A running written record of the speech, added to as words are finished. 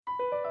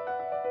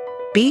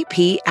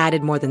BP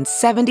added more than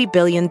 $70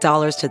 billion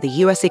to the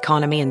U.S.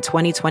 economy in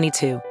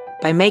 2022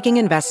 by making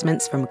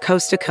investments from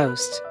coast to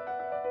coast.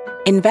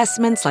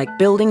 Investments like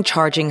building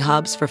charging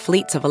hubs for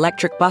fleets of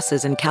electric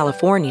buses in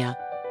California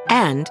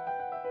and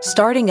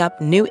starting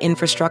up new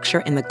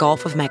infrastructure in the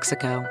Gulf of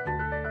Mexico.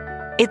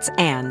 It's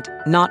and,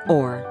 not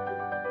or.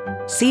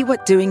 See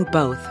what doing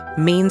both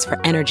means for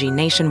energy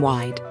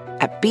nationwide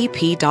at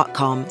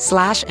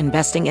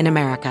bp.com/investing in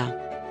America.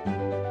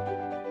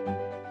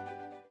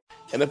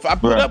 And if I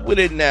put up with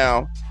it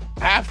now,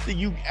 after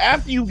you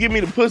give me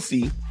the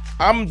pussy,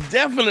 I'm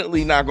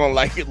definitely not gonna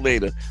like it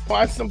later.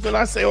 Why? Something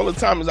I say all the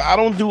time is I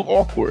don't do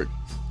awkward.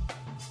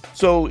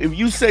 So if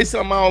you say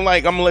something I don't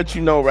like, I'm gonna let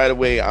you know right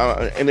away.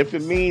 And if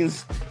it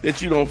means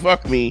that you don't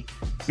fuck me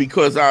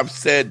because I've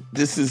said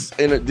this is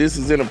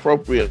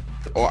inappropriate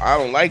or I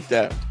don't like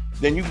that,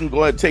 then you can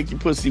go ahead and take your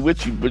pussy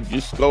with you, but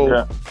just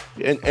go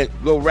and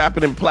go wrap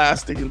it in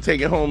plastic and take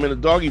it home in a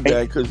doggy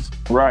bag. Because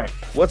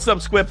What's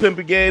up, Square Pimp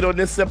Brigade? On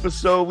this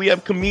episode, we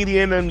have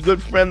comedian and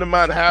good friend of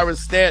mine,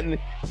 Harris Stanton.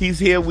 He's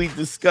here. We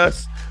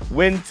discuss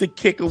when to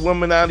kick a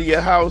woman out of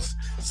your house,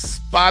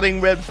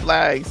 spotting red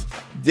flags,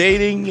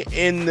 dating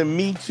in the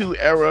Me Too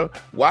era,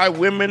 why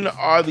women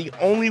are the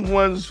only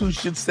ones who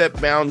should set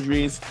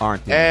boundaries,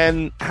 aren't they?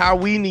 And how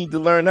we need to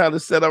learn how to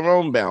set our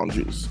own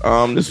boundaries.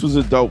 This was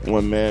a dope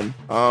one, man.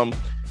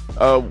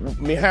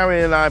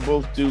 Harry and I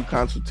both do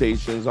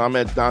consultations. I'm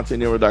at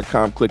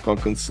DanteNero.com. Click on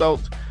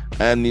consult.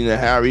 And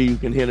Harry, you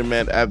can hit him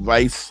at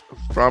advice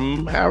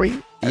from Harry.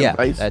 Yeah,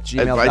 advice, at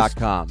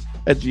gmail.com.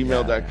 At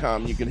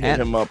gmail.com. You can hit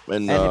him up.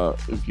 And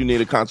if you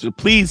need a consult,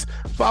 please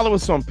follow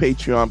us on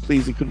Patreon.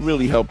 Please, it could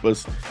really help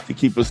us to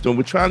keep us doing.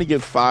 We're trying to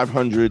get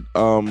 500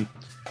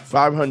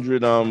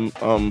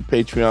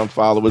 Patreon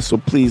followers. So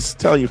please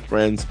tell your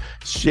friends,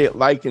 share,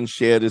 like and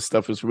share this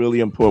stuff. It's really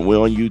important. We're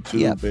on YouTube.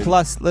 Yeah.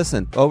 Plus,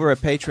 listen, over at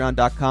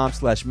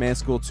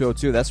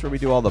patreon.com/manschool202, that's where we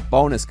do all the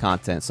bonus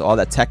content. So all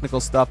that technical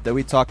stuff that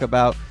we talk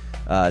about,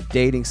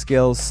 dating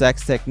skills,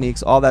 sex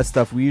techniques, all that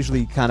stuff. We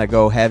usually kind of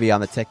go heavy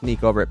on the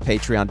technique over at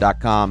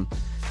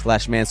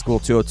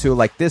patreon.com/manschool202.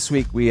 Like this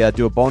week, we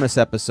do a bonus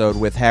episode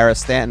with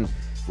Harris Stanton,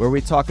 where we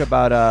talk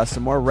about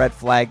some more red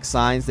flag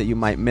signs that you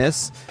might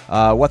miss,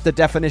 what the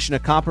definition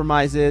of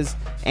compromise is,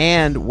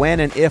 and when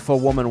and if a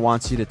woman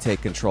wants you to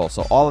take control.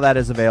 So all of that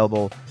is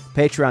available.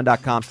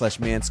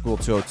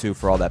 Patreon.com/manschool202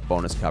 for all that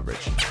bonus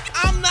coverage.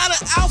 I'm not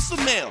an alpha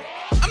male.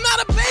 I'm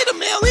not a beta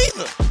male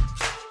either.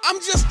 I'm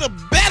just a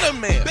better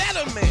man.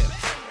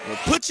 Well,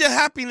 put your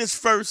happiness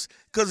first,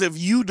 because if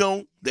you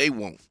don't, they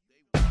won't.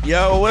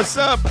 Yo, what's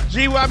up?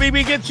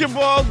 GYBB, get your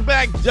balls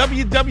back.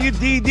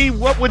 WWDD,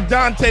 What Would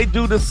Dante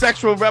Do? The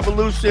Sexual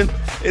Revolution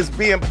is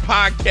being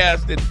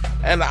podcasted,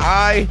 and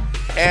I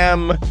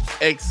am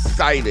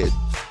excited.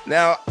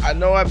 Now, I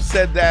know I've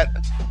said that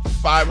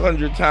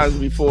 500 times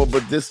before,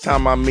 but this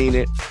time I mean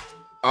it.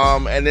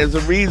 And there's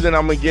a reason.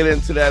 I'm going to get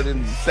into that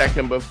in a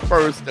second, but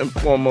first and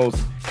foremost,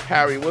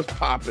 Harry, what's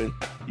popping?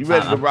 You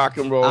ready to rock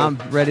and roll? I'm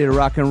ready to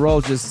rock and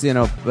roll. Just,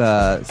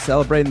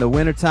 celebrating the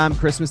wintertime,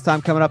 Christmas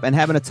time coming up, and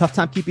having a tough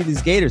time keeping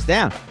these gators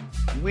down.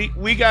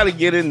 We got to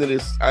get into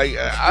this.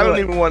 I don't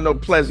even want no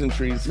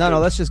pleasantries. No,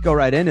 let's just go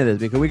right into this,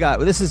 because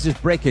this is just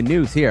breaking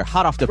news here.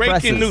 Hot off the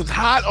presses. Breaking news,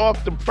 hot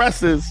off the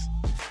presses.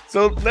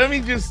 So let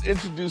me just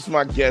introduce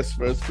my guest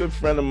first. Good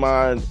friend of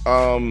mine.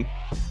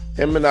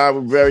 Him and I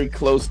were very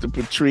close to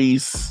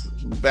Patrice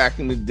back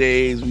in the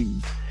days. We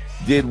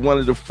did one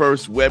of the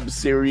first web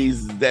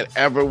series that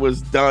ever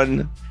was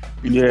done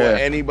before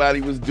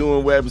anybody was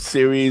doing web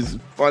series.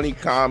 Funny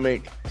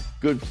comic,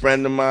 good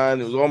friend of mine.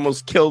 Who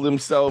almost killed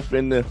himself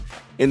in the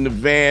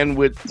van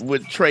with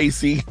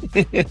Tracy.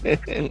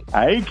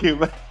 I ain't killed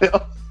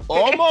myself.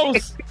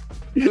 Almost.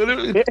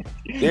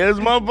 There's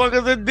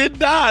motherfuckers that did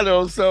die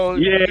though. So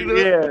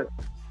yeah.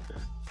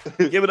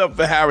 Give it up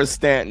for Harris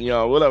Stanton,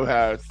 y'all. What up,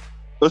 Harris?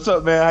 What's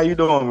up, man? How you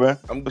doing, man?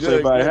 I'm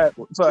good.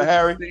 What's up,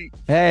 Harry?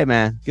 Hey,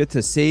 man. Good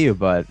to see you,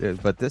 but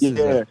this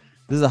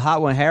is a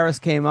hot one. Harris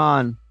came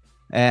on,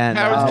 and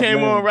Harris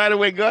came on right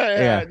away. Go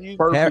ahead. Yeah.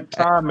 Perfect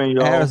timing,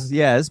 yo. Harris,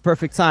 it's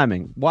perfect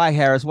timing. Why,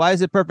 Harris? Why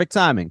is it perfect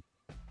timing?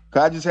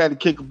 I just had to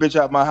kick a bitch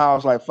out my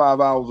house like 5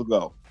 hours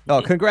ago.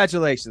 Oh,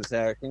 congratulations,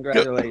 Harris.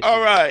 Congratulations.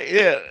 All right.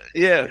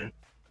 Yeah.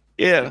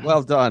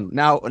 Well done.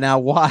 Now,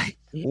 why?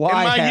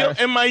 Why?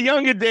 In my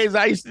younger days,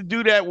 I used to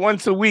do that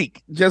once a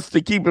week just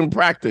to keep in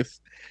practice.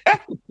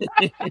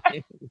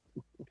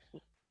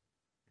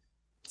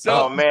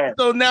 Oh man!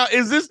 So now,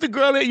 is this the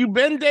girl that you've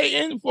been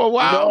dating for a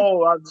while?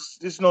 No, I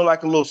just know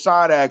like a little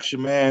side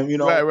action, man.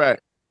 Right.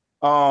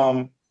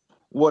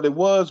 What it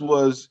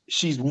was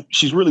she's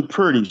really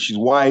pretty. She's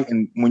white,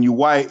 and when you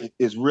white,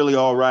 it's really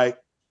all right.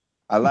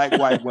 I like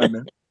white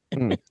women.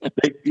 They're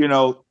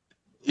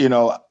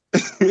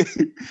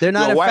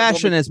not in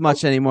fashion as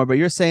much anymore, but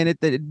you're saying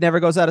that it never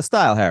goes out of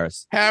style,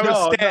 Harris. Harris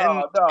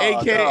Stanton,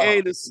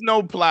 aka the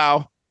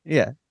snowplow.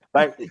 Yeah.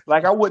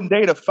 Like I wouldn't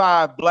date a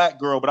 5 black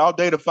girl, but I'll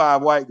date a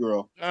 5 white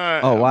girl.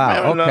 Oh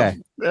wow.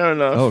 Fair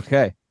enough.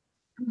 Okay.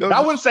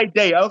 I wouldn't say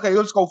date. Okay,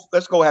 let's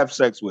go have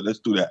sex with. Let's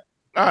do that.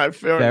 All right,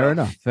 fair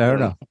enough. Fair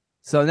enough.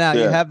 So now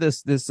you Yeah. have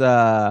this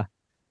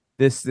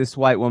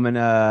white woman.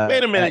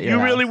 Wait a minute.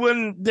 You really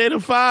wouldn't date a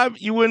 5?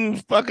 You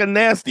wouldn't fuck a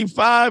nasty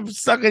 5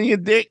 sucking your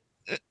dick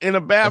in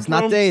a bathroom?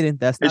 That's not dating.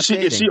 That's not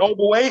dating. Is she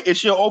overweight? Is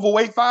she an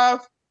overweight 5?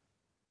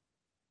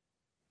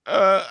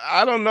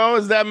 I don't know.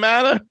 Does that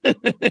matter?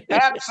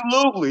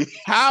 Absolutely.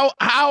 How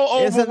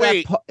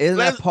overweight? Isn't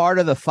that part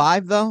of the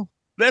 5 though?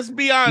 Let's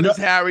be honest,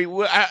 No. Harry.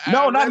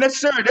 No, not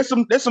necessarily.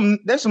 There's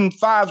some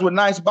 5s with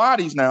nice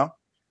bodies now.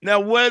 Now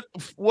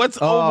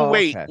what's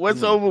overweight? Okay.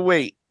 What's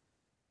overweight?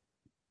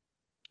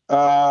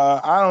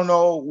 I don't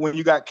know, when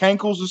you got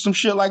cankles or some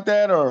shit like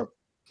that, or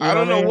I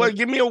don't know I mean? what.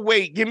 Give me a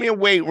weight. Give me a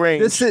weight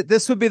range.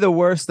 This would be the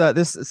worst.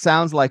 This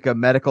sounds like a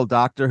medical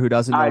doctor who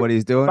doesn't know what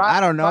he's doing. I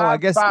don't know. I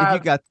guess if you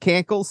got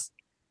cankles,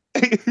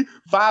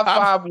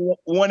 5'5",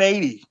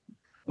 180.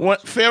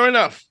 Fair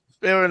enough.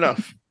 Fair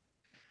enough.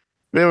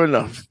 Fair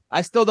enough.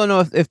 I still don't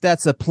know if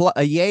that's a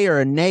yay or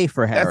a nay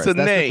for Harris. That's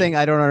nay. The thing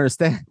I don't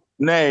understand.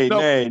 Nay.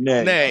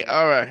 Nay.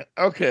 All right.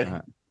 Okay. All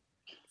right.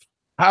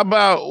 How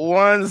about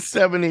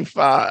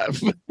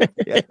 175?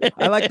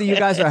 I like that you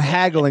guys are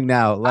haggling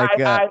now. Like,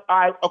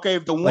 okay.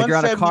 If the like you're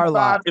on a car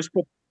lot.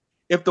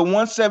 If the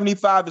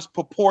 175 is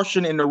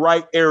proportioned in the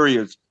right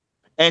areas,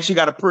 and she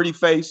got a pretty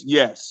face,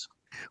 yes.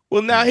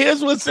 Well, now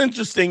here's what's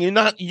interesting.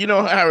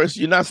 Harris,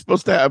 you're not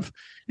supposed to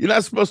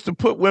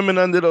put women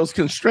under those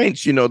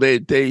constraints. You're not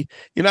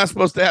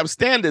supposed to have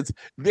standards.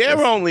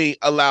 They're only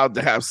allowed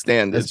to have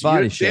standards.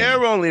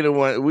 They're only the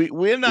one.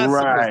 We're not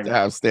supposed to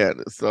have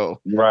standards.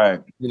 So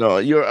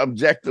you're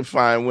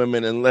objectifying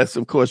women unless,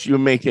 of course, you're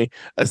making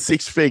a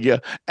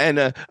 6-figure and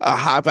a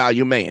high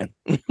value man.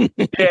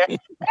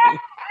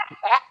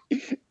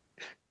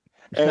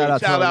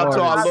 Shout out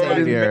to our Lord and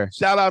Savior.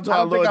 Shout out to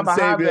our Lord and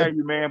Savior. I'm a high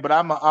value man, but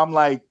I'm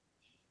like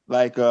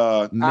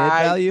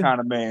mid-value kind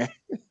of man.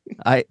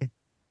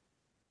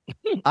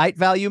 Height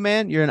value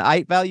man? You're an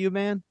height value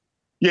man?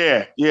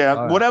 Yeah.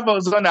 Right. Whatever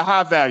is under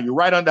high value,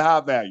 right under high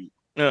value.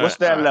 What's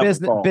that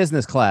level called?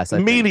 Business class.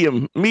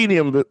 Medium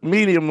level.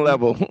 Medium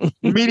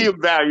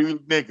value,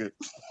 nigga.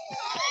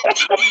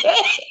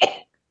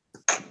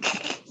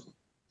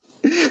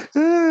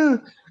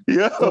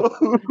 Yo.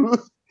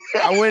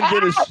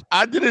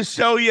 I did a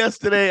show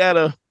yesterday at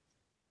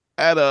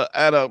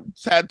a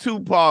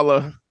tattoo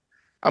parlor.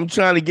 I'm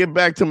trying to get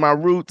back to my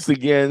roots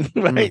again,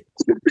 right?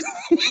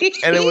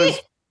 And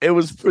it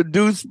was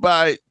produced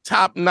by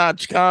Top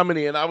Notch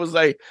Comedy, and I was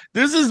like,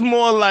 this is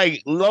more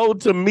like low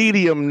to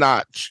medium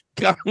notch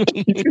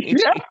comedy.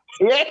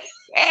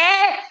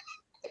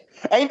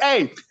 Ain't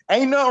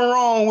nothing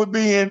wrong with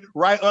being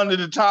right under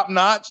the top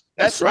notch.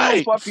 That's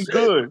right. Fucking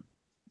good.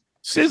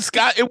 Shit,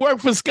 it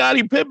worked for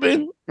Scottie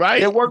Pippen,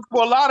 right? It worked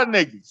for a lot of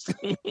niggas.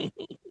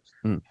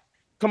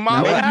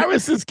 Kamala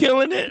Harris is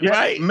killing it,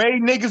 right?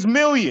 Made niggas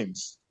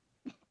millions.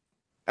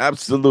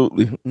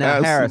 Absolutely.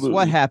 Now, Harris,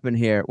 what happened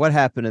here? What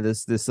happened to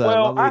this?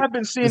 I have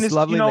been seeing this.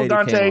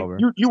 Dante,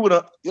 you would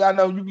have. I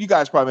know you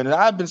guys probably know.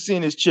 I've been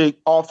seeing this chick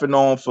off and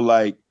on for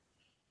like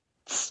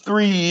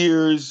 3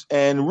 years,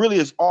 and really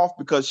it's off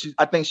because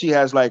I think she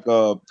has like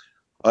a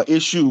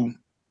issue.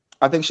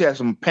 I think she has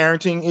some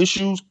parenting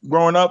issues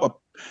growing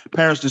up.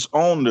 Parents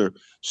disowned her.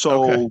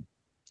 So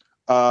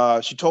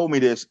she told me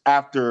this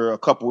after a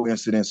couple of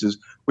incidences.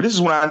 But this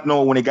is when I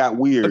know when it got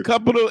weird. A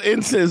couple of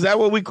incidents. Is that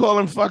what we call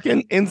them?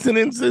 Fucking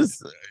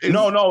incidences?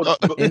 No.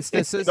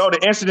 Instances? No, the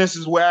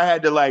incidences where I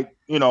had to go,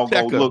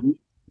 look,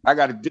 I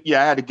had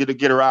to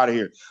get her out of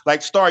here.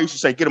 Like Star used to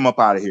say, get him up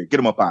out of here. Get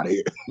him up out of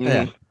here.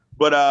 Yeah.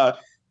 But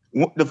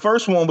the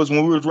first one was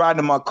when we was riding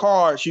in my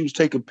car, she was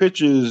taking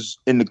pictures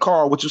in the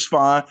car, which is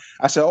fine.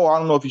 I said, I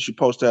don't know if you should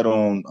post that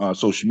on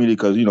social media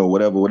because,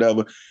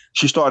 whatever.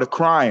 She started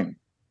crying.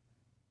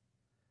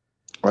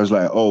 I was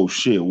like, oh,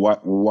 shit, why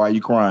are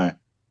you crying?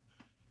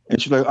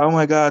 And she's like, oh,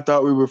 my God, I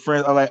thought we were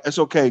friends. I'm like, it's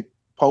okay,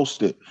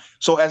 post it.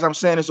 So as I'm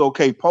saying it's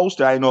okay,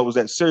 post it, I didn't know it was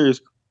that serious.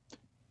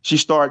 She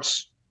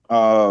starts,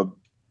 won't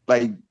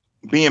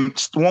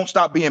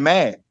stop being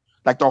mad.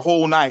 Like the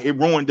whole night. It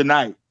ruined the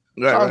night.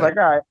 Right, so I was like,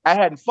 all right, I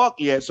hadn't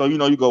fucked yet. So,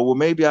 you go, well,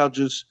 maybe I'll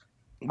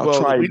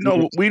try.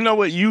 We know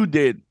what you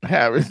did,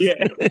 Harris.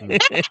 Yeah.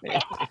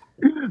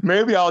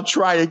 Maybe I'll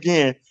try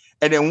again.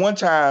 And then one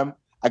time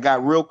I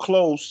got real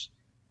close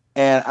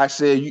and I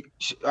said,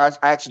 I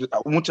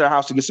went to her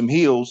house to get some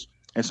heels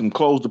and some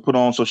clothes to put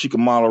on so she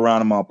could model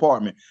around in my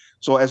apartment.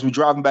 So as we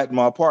driving back to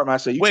my apartment, I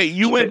said, wait,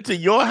 you went to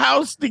your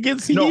house to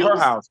get some heels? No, her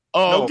house.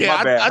 Oh, okay.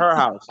 My bad. Her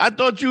house. I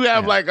thought you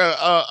have like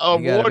a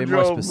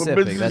wardrobe.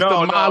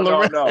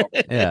 No.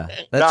 Yeah.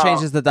 That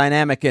changes the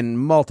dynamic in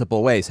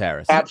multiple ways,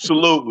 Harris.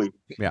 Absolutely.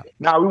 Yeah.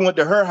 Now we went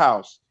to her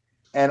house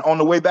and on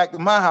the way back to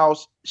my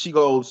house, she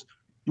goes,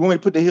 you want me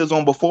to put the heels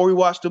on before we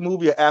watch the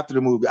movie or after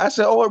the movie? I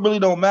said, it really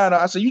don't matter.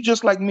 I said, you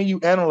just like me, you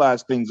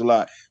analyze things a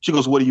lot. She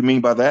goes, what do you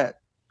mean by that?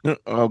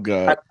 Oh,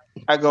 God.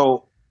 I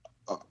go,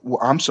 well,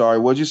 I'm sorry,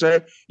 what'd you say?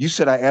 You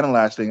said I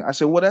analyze things. I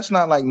said, well, that's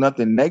not like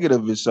nothing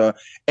negative.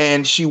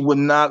 And she would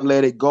not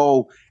let it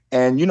go.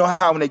 And you know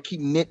how when they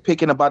keep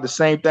nitpicking about the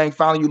same thing,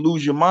 finally you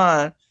lose your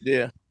mind.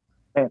 Yeah.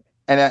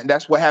 And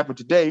that's what happened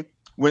today.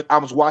 When I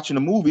was watching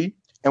the movie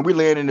and we're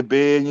laying in the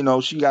bed. You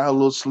know, she got her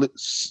little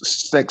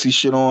sexy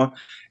shit on,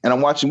 and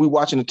we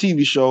watching a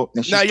TV show.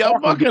 And she's now y'all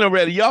fucking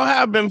already. Y'all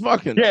have been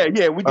fucking.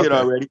 Yeah, we did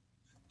already.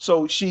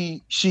 So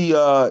she's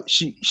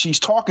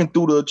talking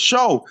through the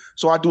show.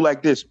 So I do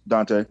like this,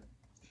 Dante.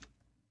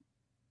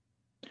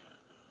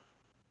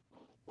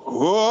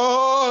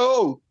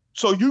 Whoa!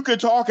 So you can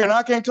talk and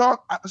I can't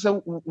talk? I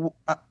said,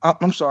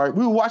 I'm sorry.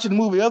 We were watching the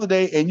movie the other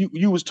day and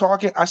you was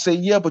talking. I said,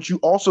 yeah, but you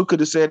also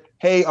could have said,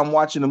 hey, I'm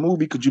watching the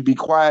movie. Could you be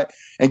quiet?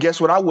 And guess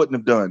what I wouldn't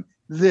have done?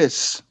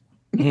 This.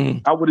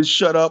 I would have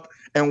shut up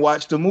and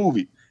watched the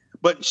movie.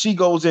 But she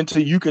goes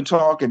into you can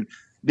talk, and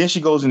then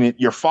she goes into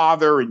your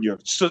father and your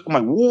sister. I'm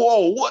like,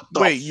 whoa, what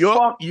the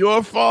fuck?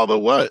 Your father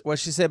what? What'd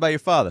she say about your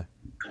father?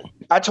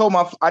 I told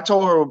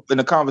her in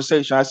a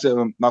conversation, I said,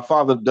 my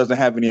father doesn't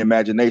have any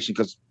imagination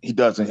because he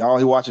doesn't. All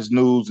he watches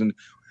news. And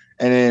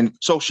then,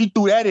 so she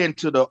threw that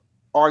into the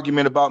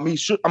argument about me.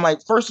 I'm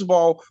like, first of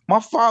all, my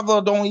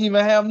father don't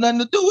even have nothing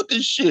to do with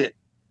this shit.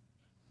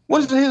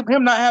 What does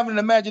him not having an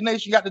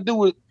imagination got to do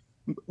with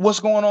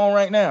what's going on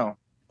right now?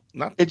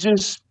 Nothing.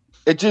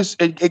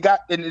 It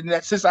got, and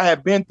that since I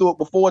had been through it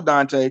before,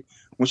 Dante,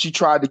 when she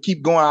tried to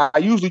keep going, I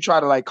usually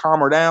try to like calm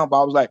her down,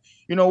 but I was like,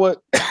 you know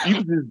what?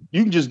 You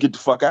can just get the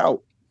fuck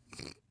out.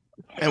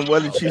 And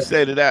what did she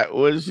say to that?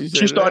 What did she say?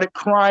 She started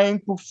crying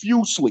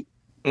profusely.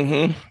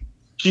 Mm-hmm.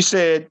 She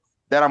said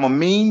that I'm a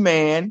mean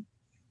man.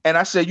 And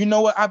I said, you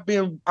know what?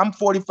 I'm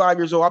 45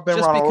 years old. I've been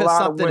around a lot of women. Just because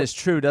something is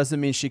true doesn't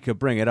mean she could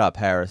bring it up,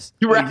 Harris.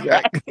 You're right.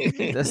 Exactly.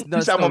 She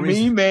said, I'm a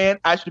mean man.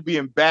 I should be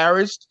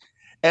embarrassed.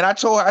 And I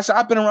told her, I said,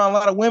 I've been around a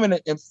lot of women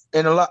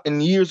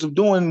in years of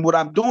doing what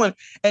I'm doing,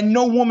 and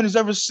no woman has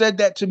ever said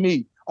that to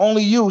me.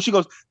 Only you. She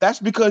goes, that's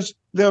because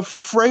they're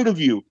afraid of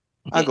you.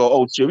 I go,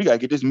 oh shit, we gotta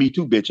get this Me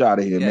Too bitch out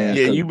of here, man.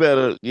 Yeah, you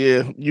better.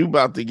 Yeah, you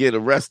about to get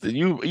arrested.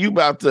 You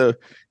about to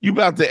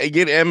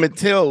get Emmett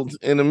Tilled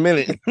in a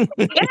minute.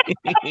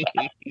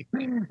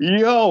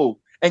 Yo,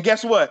 and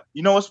guess what?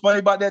 You know what's funny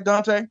about that,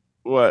 Dante?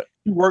 What?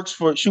 She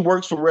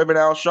works for Reverend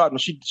Al Sharpton.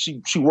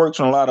 She works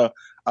on a lot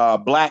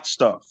of black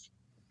stuff.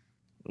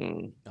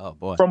 Oh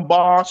boy, from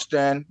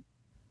Boston.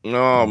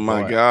 Oh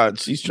my God,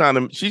 she's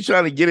trying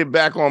to get it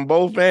back on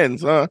both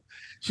ends, huh?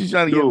 She's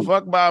trying to get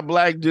fucked by a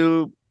black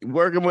dude,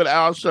 working with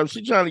Al Sharpton.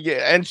 She's trying to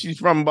get, and she's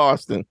from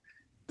Boston.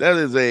 That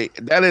is a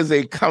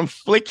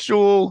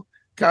conflictual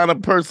kind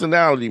of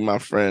personality, my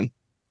friend.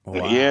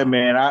 Wow. Yeah,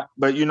 man.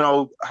 But you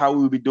know how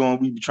we be doing?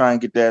 We be trying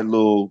to get that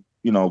little,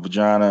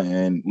 vagina,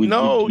 and we.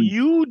 No,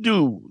 you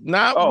do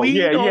not. We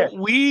don't.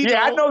 We.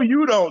 Yeah, I know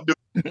you don't do.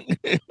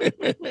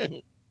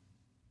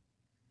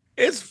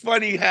 It's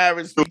funny,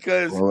 Harris,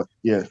 because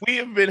we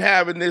have been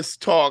having this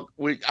talk.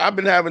 I've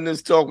been having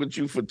this talk with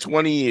you for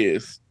 20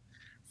 years.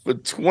 For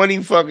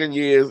 20 fucking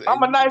years.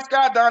 I'm a nice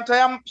guy, Dante.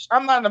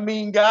 I'm not a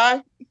mean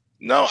guy.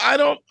 No, I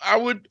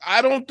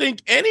don't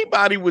think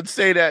anybody would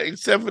say that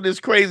except for this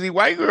crazy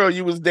white girl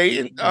you was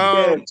dating.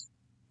 I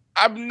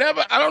don't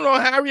know,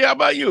 Harry, how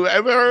about you?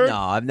 Ever heard? No,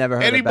 I've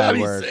never heard a bad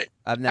word.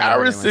 I've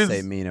never heard anyone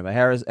say mean about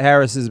Harris.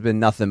 Harris has been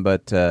nothing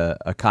but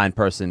a kind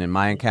person in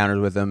my encounters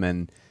with him,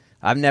 and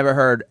I've never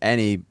heard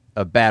a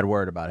bad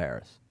word about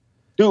Harris.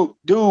 Dude,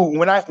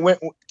 when I went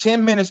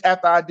 10 minutes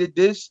after I did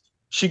this,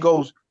 she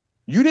goes,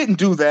 you didn't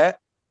do that.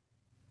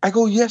 I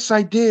go, yes,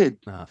 I did.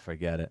 Oh,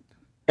 forget it.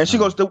 And she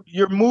goes,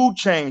 your mood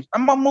changed.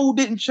 My mood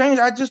didn't change.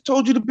 I just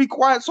told you to be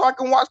quiet so I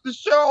can watch the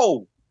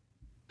show.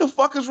 The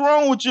fuck is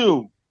wrong with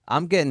you?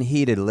 I'm getting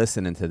heated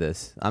listening to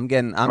this. I'm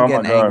getting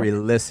angry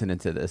listening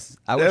to this.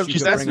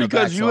 That's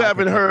because you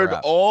haven't heard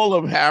all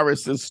of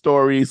Harris's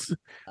stories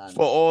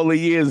for all the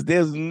years.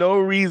 There's no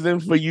reason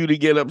for you to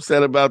get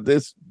upset about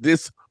this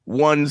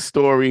one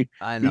story.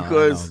 I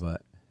know,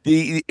 but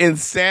the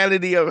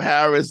insanity of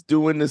Harris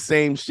doing the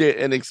same shit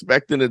and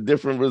expecting a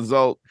different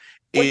result.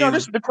 Well,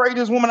 this is the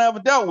craziest woman I ever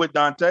dealt with,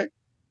 Dante.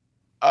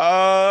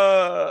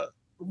 Nigga,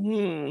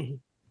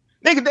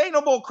 they ain't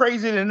no more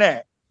crazy than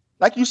that.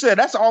 Like you said,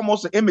 that's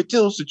almost an Emmett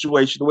Till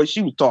situation, the way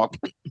she was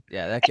talking.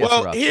 Yeah, that gets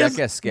rough. That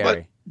gets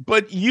scary.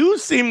 But you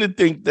seem to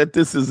think that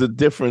this is a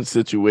different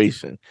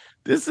situation.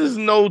 This is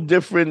no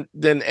different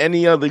than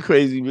any other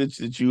crazy bitch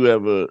that you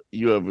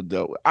ever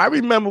dealt with. I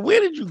remember, where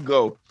did you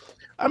go?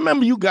 I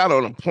remember you got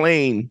on a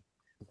plane.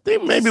 I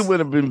think maybe it would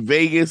have been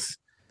Vegas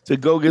to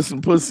go get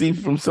some pussy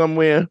from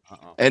somewhere,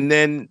 and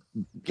then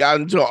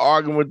got into an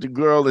argument with the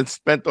girl and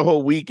spent the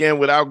whole weekend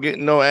without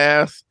getting no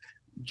ass.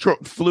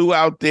 Flew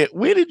out there.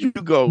 Where did you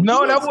go?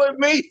 No, that wasn't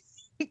me.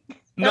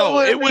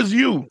 No, it was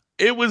you.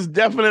 It was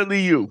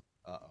definitely you.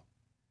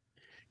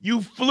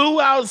 You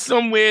flew out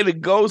somewhere to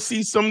go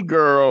see some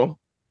girl,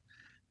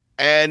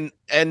 and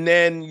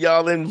then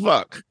y'all didn't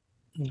fuck.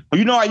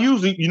 You know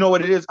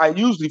what it is? I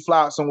usually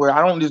fly out somewhere.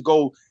 I don't just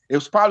go. It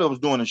was probably I was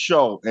doing a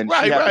show. And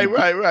right.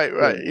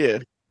 Yeah.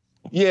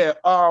 Yeah.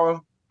 I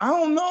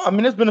don't know. I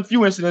mean, there's been a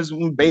few incidents,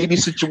 baby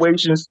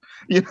situations.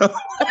 There's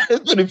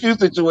been a few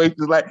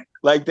situations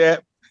like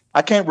that.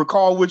 I can't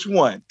recall which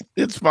one.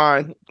 It's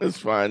fine.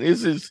 This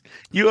is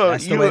you're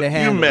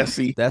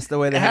messy. That's the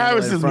way they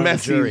handle it. Harris is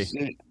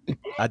messy.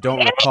 I don't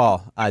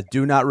recall. I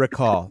do not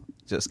recall.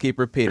 Just keep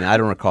repeating. I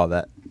don't recall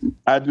that.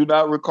 I do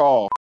not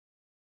recall.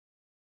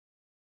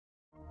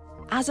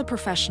 As a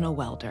professional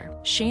welder,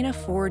 Shayna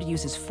Ford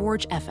uses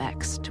Forge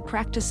FX to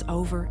practice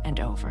over and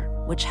over,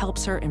 which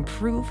helps her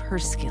improve her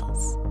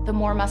skills. The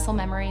more muscle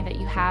memory that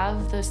you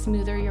have, the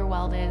smoother your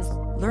weld is.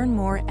 Learn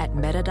more at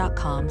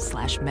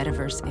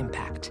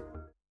meta.com/metaverseimpact.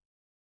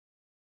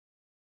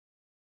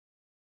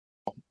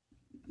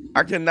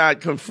 I cannot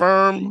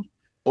confirm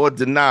or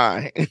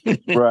deny.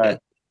 Right.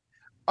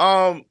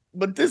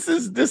 But this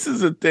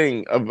is a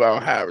thing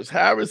about Harris.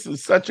 Harris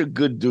is such a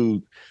good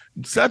dude,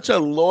 such a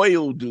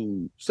loyal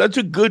dude, such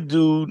a good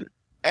dude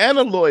and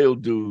a loyal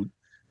dude.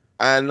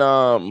 And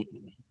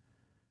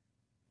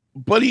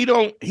but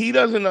he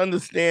doesn't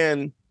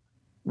understand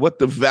what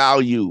the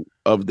value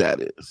of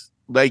that is.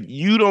 Like,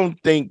 you don't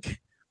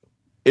think,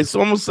 it's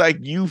almost like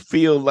you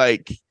feel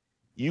like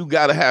you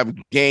gotta have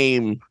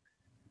game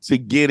to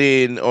get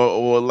in,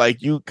 or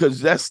like you,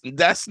 because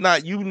that's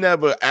not, you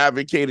never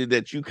advocated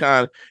that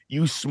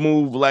you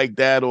smooth like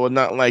that or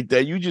not like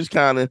that. You just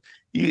kind of,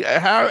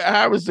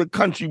 Harris a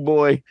country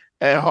boy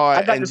at heart.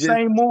 I got the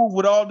same move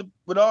with all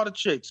the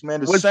chicks,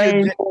 man.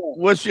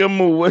 What's your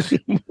move?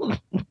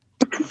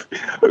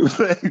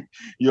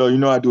 Yo, you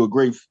know I do a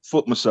great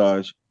foot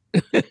massage.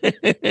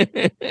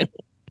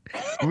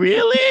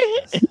 Really?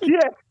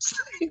 Yes.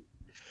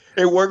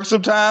 It works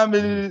sometimes,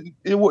 and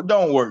it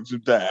don't work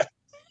sometimes.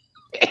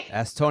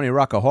 Ask Tony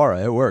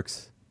Rockahora. It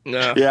works.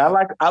 No. Yeah,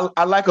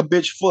 I like a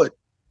bitch foot.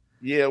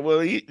 Yeah,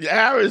 well,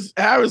 Harris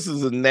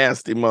is a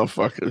nasty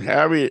motherfucker.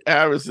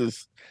 Harris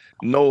is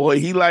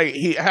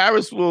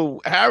Harris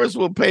will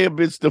pay a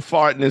bitch to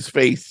fart in his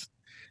face.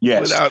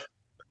 Yes.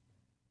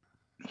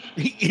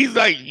 He's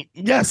like,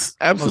 yes,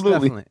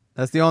 absolutely.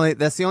 That's the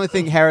only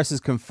thing Harris has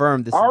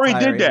confirmed this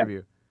entire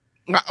interview.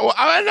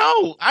 I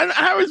know.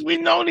 Harris, we've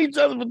known each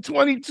other for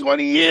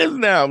 20 years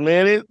now,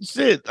 man.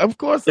 Of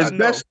course I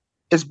know.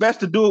 It's best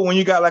to do it when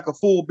you got like a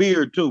full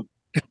beard too.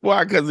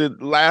 Why? Because it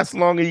lasts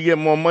longer, you get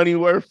more money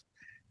worth?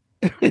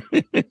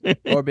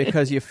 Or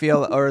because you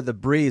feel, or the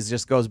breeze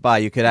just goes by,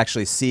 you could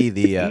actually see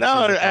the...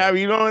 no,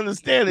 Harry, you don't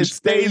understand. It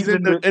stays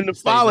in the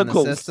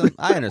follicles.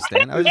 I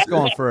understand. I was just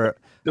going for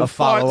a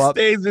follow-up.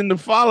 Stays in the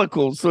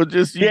follicles, so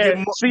just...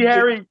 see,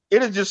 Harry,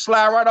 it'll just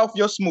slide right off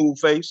your smooth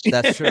face.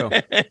 That's true.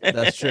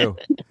 That's true.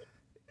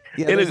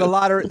 Yeah, there's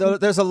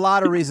a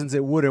lot of reasons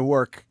it wouldn't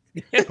work.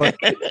 But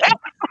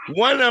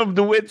one of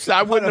the which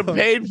I wouldn't have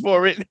paid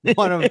for it.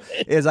 One of them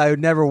is I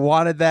never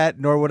wanted that,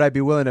 nor would I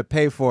be willing to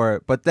pay for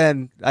it. But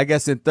then I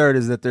guess in third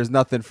is that there's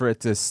nothing for it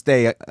to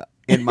stay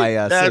in my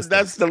system.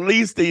 That's the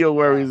least of your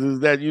worries, is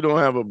that you don't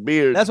have a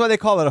beard. That's why they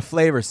call it a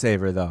flavor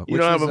saver, though. You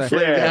don't have a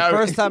flavor. The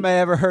first time I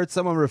ever heard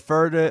someone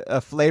refer to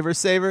a flavor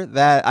saver,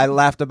 that I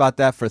laughed about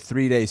that for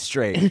 3 days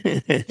straight.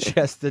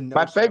 Just the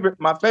my favorite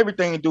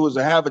thing to do is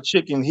to have a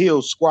chicken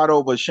heel squat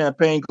over a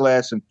champagne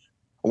glass and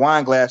a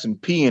wine glass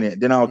and pee in it.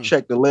 Then I'll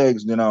check the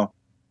legs. Then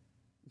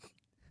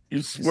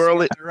you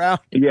swirl it around.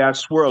 Yeah, I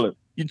swirl it.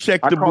 You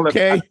check the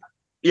bouquet.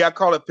 I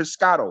call it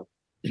pescado.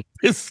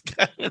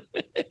 Pescado.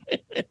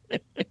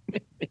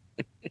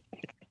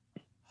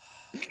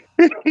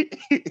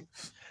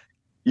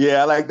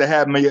 Yeah, I like to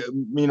have me, a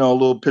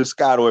little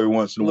pescado every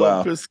once in a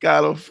while.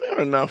 Pescado, fair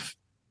enough.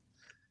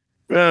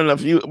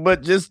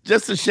 But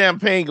just a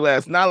champagne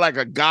glass, not like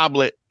a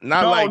goblet,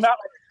 not like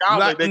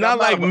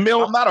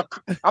milk.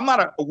 I'm not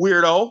a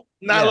weirdo.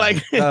 Not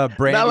like a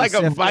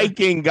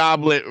Viking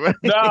goblet.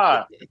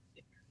 Nah,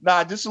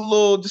 just a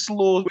little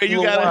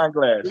wine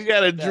glass. You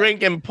gotta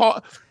drink and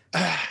pour.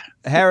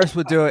 Harris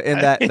would do it in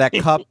that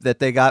cup that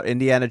they got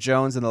Indiana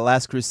Jones in The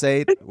Last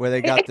Crusade, where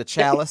they got the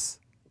chalice.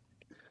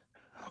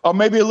 Or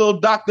maybe a little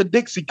Dr.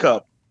 Dixie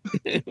cup.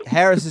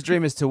 Harris's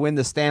dream is to win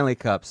the Stanley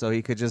Cup, so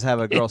he could just have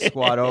a girl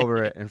squat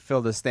over it and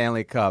fill the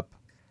Stanley Cup,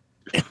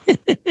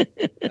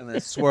 and then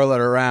swirl it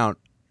around.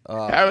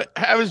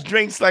 Harris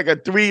drinks like a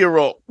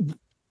 3-year-old.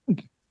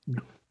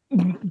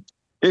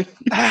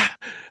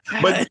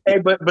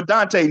 but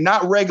Dante,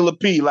 not regular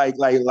pee, like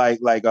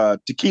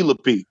tequila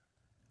pee.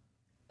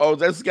 Oh,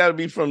 that's got to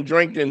be from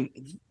drinking.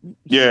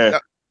 Yeah,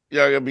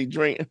 y'all gotta be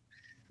drinking.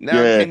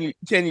 Now,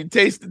 can you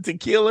taste the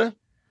tequila?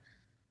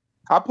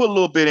 I put a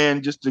little bit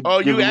in just to. Oh,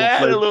 you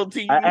add a little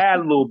tea. I add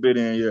a little bit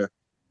in, yeah.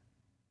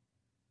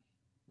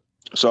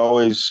 It's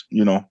always,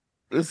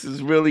 This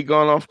is really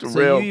going off the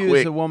rail quick. So you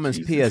use a woman's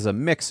pee as a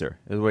mixer,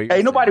 is what you're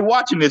saying. Nobody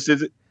watching this,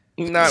 is it?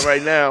 Not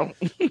right now.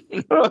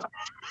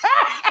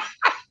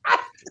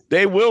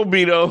 They will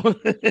be though.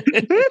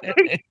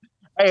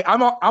 Hey,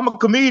 I'm a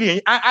comedian.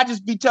 I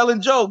just be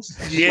telling jokes.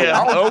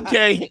 Yeah.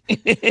 Okay.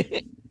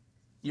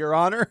 Your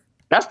Honor.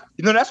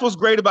 That's what's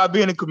great about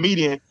being a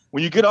comedian.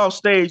 When you get on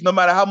stage, no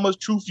matter how much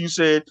truth you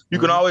said, you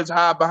can always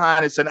hide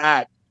behind it's an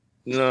act.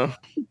 No.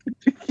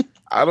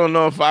 I don't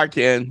know if I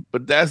can,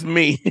 but that's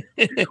me.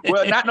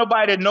 Well, not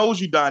nobody that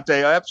knows you,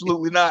 Dante.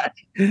 Absolutely not.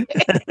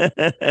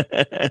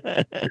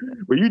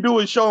 When you do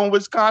a show in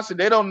Wisconsin,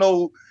 they don't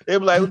know. They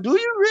be like, do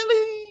you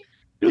really?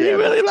 Do you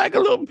really like a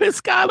little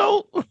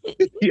pescado?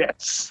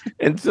 Yes.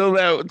 Until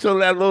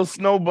that little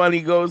snow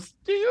bunny goes,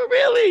 do you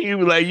really?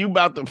 You like, you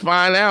about to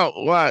find out.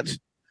 Watch.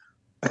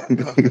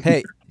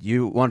 Hey,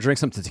 You want to drink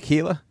some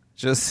tequila?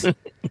 Just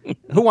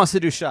who wants to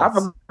do I shots?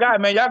 forgot,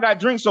 man. Y'all got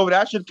drinks over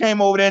there. I should have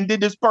came over there and did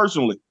this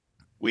personally.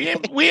 We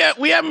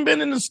haven't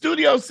been in the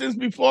studio since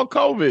before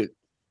COVID.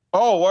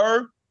 Oh,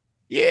 word.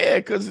 Yeah,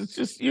 because it's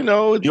just you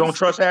don't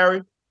trust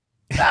Harry?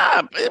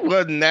 Nah, it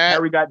wasn't that.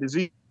 Harry got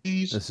disease.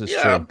 This is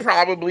Yeah, true.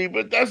 probably,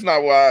 but that's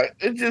not why.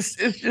 It's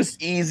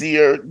just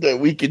easier that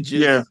we could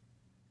just,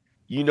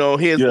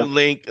 here's the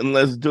link and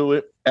let's do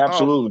it.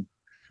 Absolutely.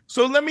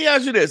 So let me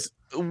ask you this: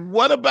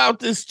 what about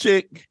this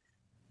chick?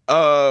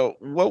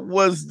 What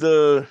was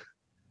the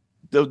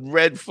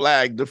red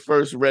flag? The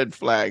first red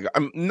flag?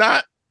 I'm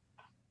not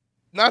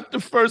the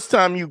first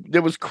time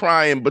there was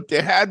crying, but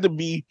there had to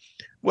be.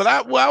 What I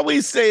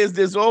always say is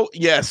this: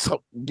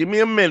 give me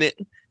a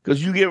minute.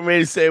 Because you getting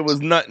ready to say it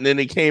was nothing and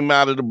it came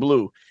out of the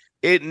blue.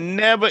 It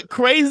never,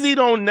 crazy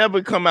don't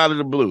never come out of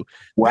the blue.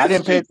 Well, I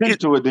didn't pay attention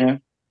to it then.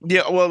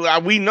 Yeah,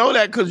 well, we know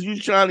that because you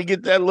trying to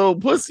get that little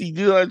pussy.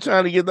 You're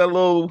trying to get a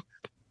little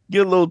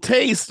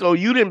taste. So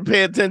you didn't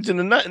pay attention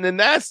to nothing. And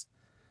that's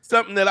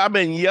something that I've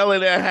been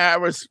yelling at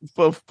Harris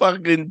for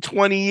fucking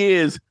 20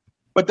 years.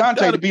 But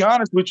Dante, to be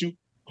honest with you,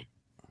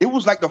 it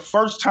was like the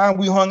first time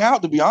we hung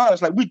out, to be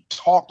honest. Like we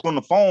talked on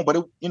the phone, but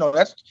it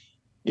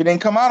didn't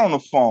come out on the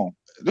phone.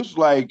 This was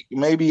like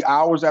maybe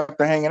hours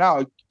after hanging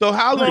out. So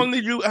how long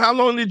did you How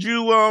long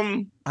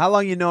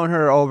you known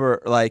her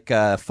over like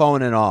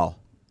phone and all?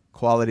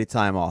 Quality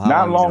time all?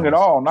 Not long at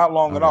all. Not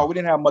long at all. We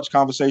didn't have much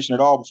conversation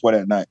at all before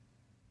that night.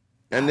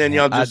 And then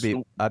y'all just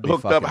I'd be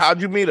hooked up.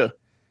 How'd you meet her?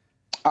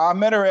 I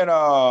met her at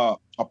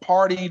a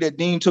party that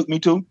Dean took me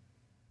to.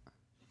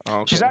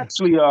 Okay. She's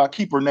actually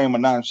keep her name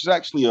anonymous. She's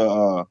actually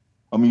a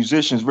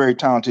musician, very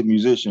talented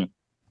musician.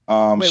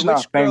 She's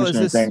not famous or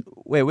anything.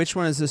 Wait, which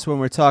one is this one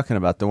we're talking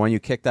about? The one you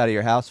kicked out of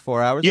your house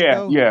 4 hours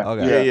ago? Yeah.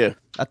 Okay. Yeah.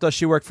 I thought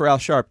she worked for Al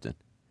Sharpton.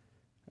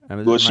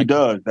 Well, she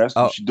does. That's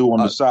what she do on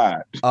the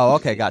side. Oh,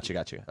 okay. Got you.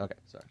 Okay,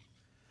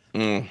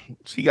 sorry.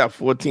 She got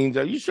 14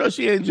 jobs. You sure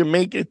she ain't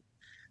Jamaican?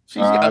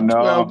 She's got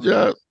 12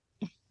 jobs.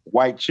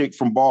 White chick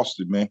from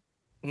Boston, man.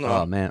 No.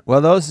 Oh man.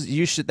 Well,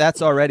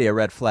 that's already a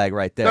red flag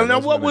right there. No,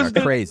 what was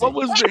crazy? What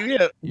was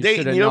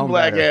dating your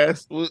black better.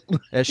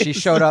 ass? She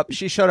showed up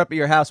at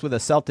your house with a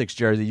Celtics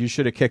jersey. You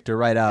should have kicked her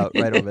right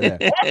over there.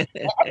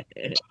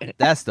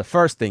 That's the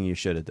first thing you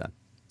should have done.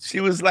 She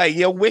was like,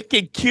 "You're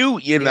wicked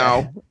cute,"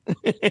 Yeah,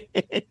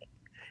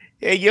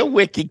 you're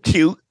wicked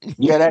cute.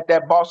 Yeah,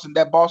 that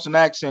Boston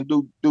accent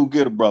do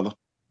get a brother.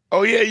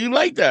 Oh yeah, you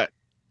like that?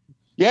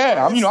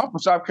 Yeah, I'm from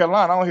South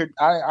Carolina.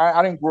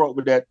 I didn't grow up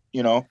with that,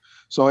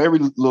 So every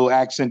little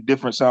accent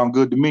different sound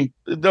good to me.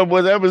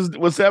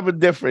 What's ever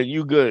different,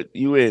 you good.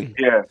 You in.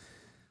 Yeah.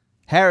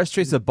 Harris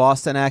treats a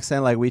Boston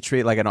accent like we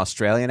treat like an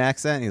Australian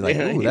accent. He's like,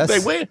 ooh, that's...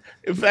 Like, wait.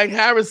 In fact,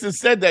 Harris has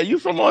said that. You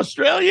from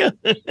Australia?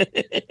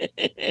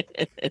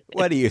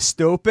 What are you,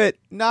 stupid?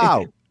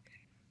 No.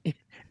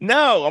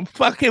 No, I'm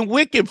fucking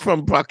wicked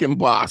from fucking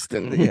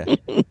Boston. Yeah.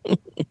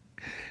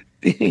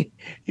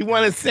 You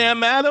wanted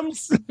Sam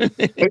Adams?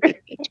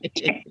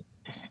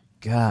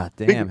 God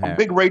damn, I'm a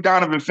big Ray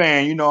Donovan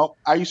fan.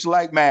 I used to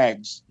like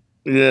Mags.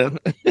 Yeah.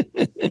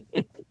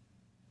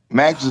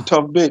 Mags is a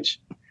tough bitch.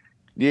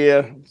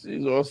 Yeah,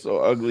 she's also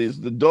ugly.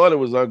 The daughter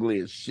was ugly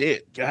as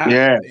shit. God,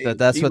 yeah,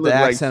 that's what the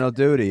accent will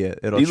do to you.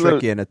 It'll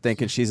trick you into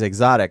thinking she's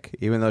exotic,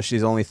 even though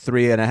she's only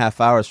 3.5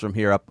 hours from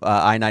here up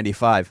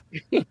I-95.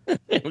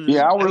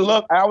 Yeah, I would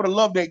have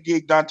loved that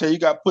gig, Dante. You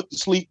got put to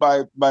sleep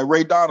by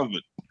Ray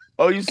Donovan.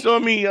 Oh, you saw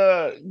me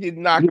get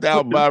knocked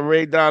out by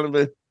Ray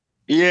Donovan?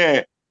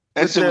 Yeah,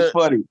 that shit was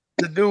funny.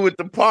 The dude with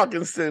the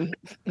Parkinson.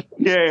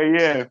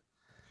 Yeah.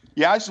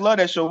 Yeah, I used to love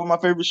that show. One of my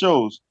favorite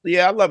shows.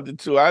 Yeah, I loved it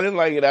too. I didn't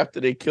like it after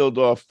they killed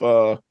off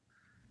the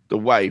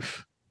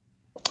wife.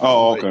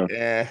 Oh, okay.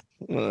 Yeah,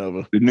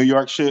 whatever. The New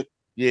York shit?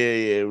 Yeah.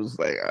 It was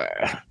like,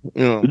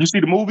 Did you see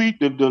the movie?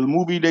 The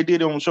movie they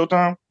did on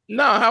Showtime?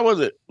 No, how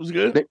was it? It was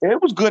good?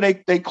 It was good.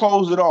 They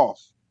closed it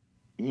off.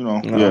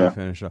 Yeah.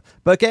 Finish off.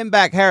 But getting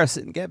back,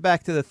 Harrison, get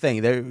back to the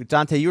thing.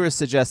 Dante, you were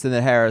suggesting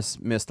that Harris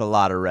missed a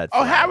lot of red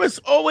flags. Oh, Harris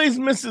always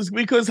misses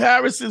because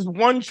Harris is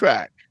one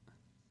track.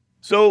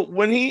 So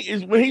when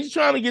he's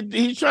trying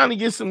to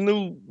get some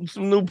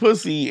new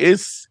pussy,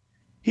 he's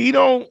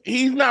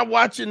not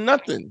watching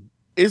nothing.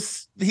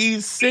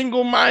 He's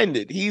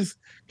single-minded. He's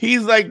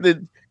like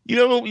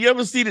you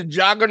ever see the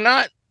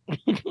Juggernaut?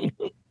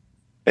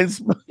 And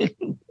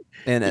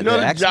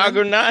the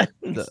Juggernaut?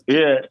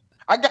 Yeah.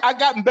 I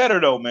gotten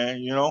better though,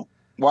 man.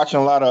 Watching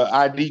a lot of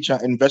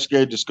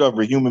investigative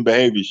discovery, human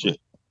behavior shit.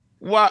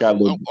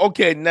 Well,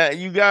 okay, now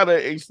you gotta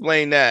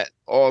explain that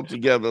all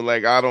together.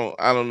 Like I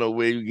don't know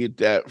where you get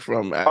that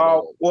from.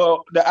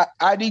 Well, the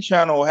ID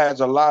channel has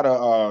a lot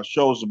of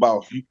shows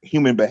about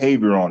human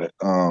behavior on it.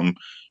 From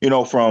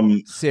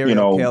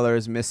serial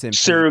killers, missing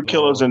serial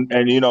people. killers, and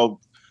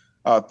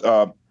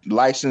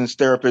licensed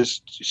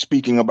therapists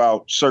speaking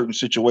about certain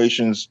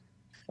situations.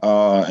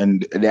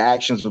 And the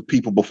actions of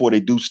people before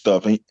they do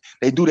stuff, and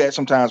they do that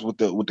sometimes with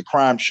the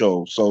crime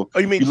shows. So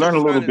you learn a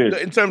little bit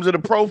in terms of the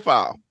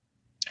profile.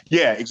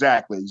 Yeah,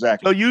 exactly.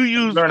 So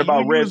you learn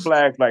about red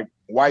flags, like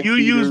white You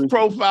beaters. use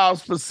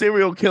profiles for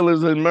serial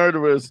killers and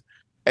murderers,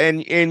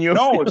 and your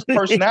No, it's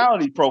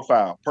personality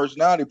profile.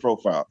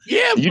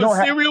 Yeah, You for don't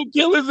have serial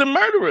killers and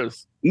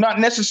murderers. not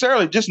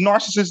necessarily just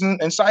narcissists and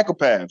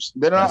psychopaths.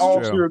 They're not That's all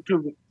true. serial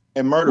killers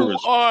and Who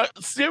murderers. are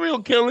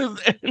serial killers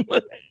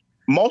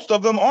Most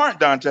of them aren't,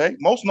 Dante.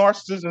 Most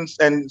narcissists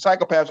and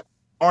psychopaths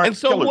aren't. and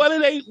so killers. what are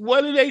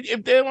they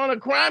if they're on a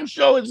crime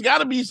show, it's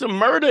gotta be some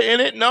murder in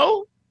it,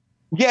 no?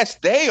 Yes,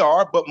 they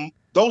are, but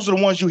those are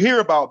the ones you hear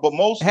about. But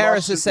most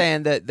Harris is narcissists-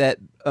 saying that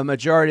a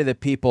majority of the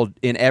people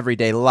in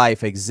everyday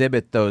life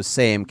exhibit those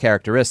same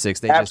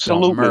characteristics. They just don't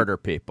Absolutely. murder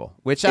people,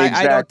 which I don't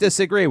Exactly.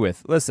 disagree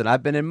with. Listen,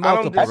 I've been in I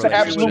don't multiple disagree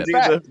absolute with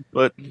relationships. it either,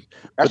 but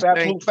that's but an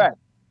absolute fact.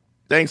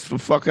 thanks for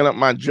fucking up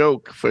my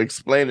joke, for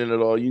explaining it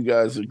all. You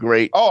guys are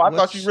great. Oh, I What's-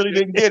 thought you really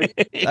didn't get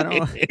it. I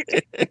don't.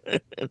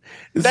 This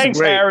is Thanks,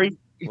 great. Harry.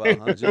 Well,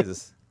 oh,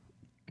 Jesus.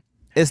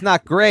 It's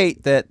not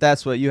great that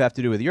that's what you have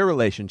to do with your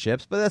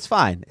relationships, but that's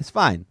fine. It's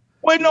fine.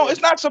 Wait, no, it's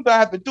not something I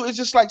have to do. It's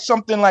just like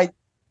something like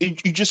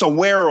you're just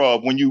aware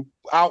of when you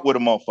out with a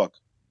motherfucker.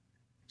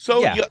 So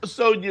Yeah.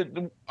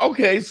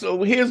 okay.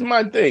 So here's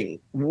my thing.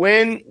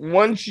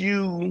 Once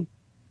you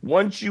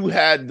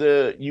had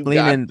Lean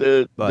in,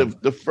 the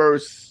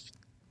first,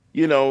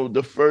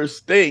 the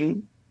first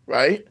thing,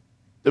 right?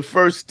 The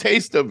first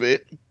taste of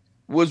it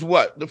was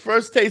what? The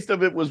first taste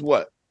of it was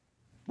what?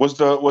 Was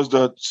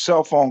the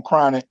cell phone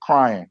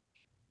crying?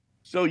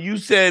 So you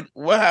said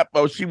what happened?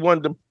 Oh, she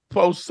wanted to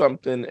post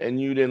something and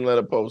you didn't let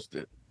her post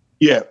it.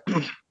 Yeah.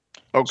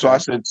 Okay. So I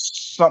said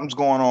something's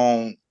going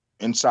on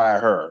inside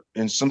her,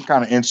 and some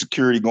kind of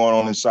insecurity going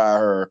on inside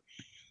her.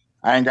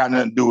 I ain't got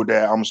nothing to do with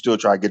that. I'm gonna still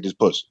try to get this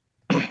pussy.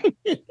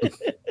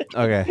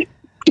 Okay.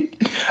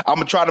 I'm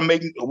gonna try to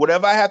make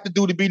whatever I have to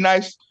do to be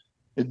nice,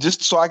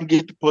 just so I can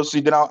get the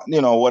pussy. Then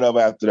I'll, whatever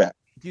after that.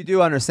 You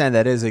do understand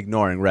that is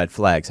ignoring red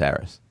flags,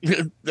 Harris.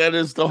 That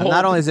is the And whole.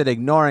 not only is it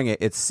ignoring it,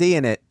 it's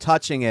seeing it,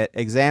 touching it,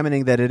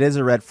 examining that it is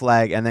a red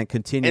flag, and then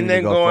continuing and then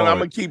to go going, forward. I'm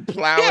gonna keep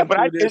plowing. Yeah, but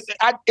through this.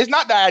 it's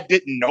not that I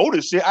didn't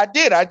notice it. I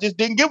did. I just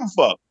didn't give a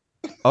fuck.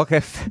 Okay,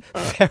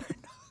 fair.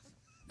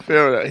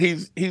 Fair enough.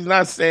 He's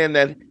not saying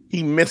that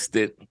he missed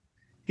it.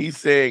 He's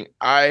saying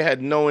I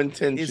had no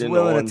intention. He's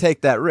willing on, to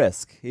take that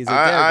risk. He's a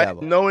I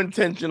daredevil. no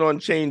intention on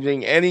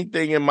changing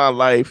anything in my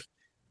life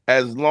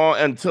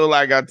until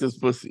I got this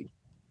pussy.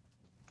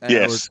 And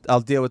Yes.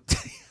 I'll deal with.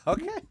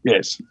 Okay.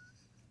 Yes,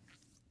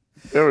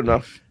 Fair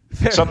enough.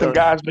 something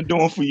guys been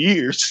doing for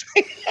years.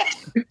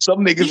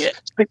 Some niggas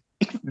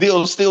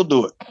they'll still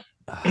do it.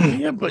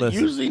 Yeah, but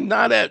Listen. usually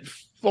not at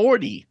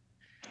 40.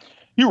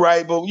 You're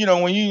right, but when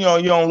you're on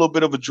a little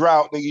bit of a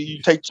drought, nigga,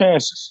 you take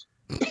chances.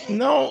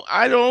 No,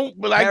 I don't.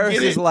 But I Harris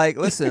get is it. like,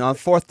 listen, on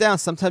fourth down,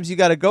 sometimes you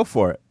got to go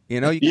for it.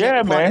 You can't Yeah,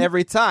 punt man.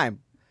 every time.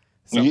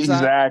 Sometimes,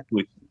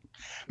 Exactly.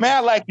 Man, I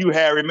like you,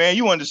 Harry. Man,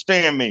 you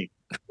understand me.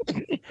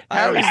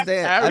 I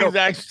understand. I Harry's don't-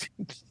 actually.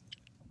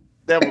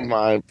 Never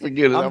mind.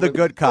 Forget it. I'm the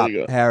good cop, There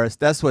you go. Harris.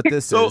 That's what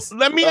this So is.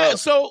 let me.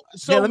 So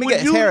Yeah, let me would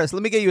get you, Harris.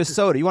 Let me get you a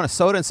soda. You want a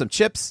soda and some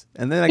chips?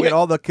 And then I get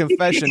all the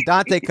confession.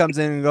 Dante comes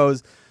in and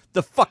goes,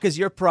 "The fuck is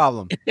your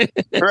problem?"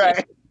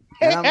 Right.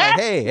 And I'm like,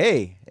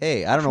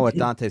 "Hey, I don't know what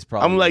Dante's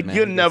problem." I'm like, is, man.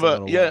 you're He gets a never,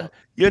 little yeah, wild.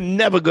 you're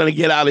never gonna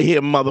get out of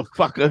here,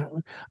 motherfucker.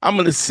 I'm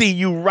gonna see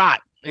you rot.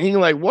 And he's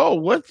like, whoa,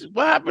 what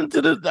happened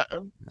to the?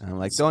 And I'm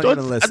like, don't So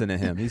even listen to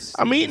him. He's.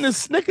 I'm eating a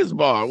Snickers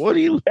bar. What are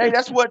you? Hey,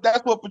 that's what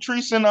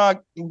Patrice and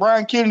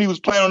Brian Kennedy was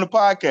playing on the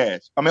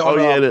podcast. I mean, Oh,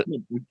 on, yeah, The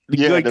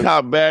yeah, good the-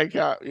 cop, bad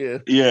cop. Yeah.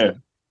 yeah.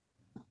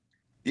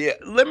 Yeah.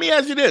 Let me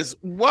ask you this.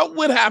 What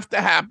would have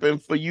to happen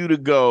for you to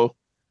go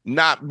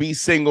not be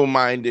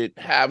single-minded,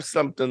 have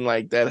something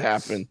like that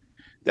happen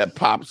that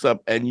pops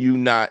up and you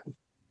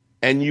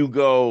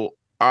go,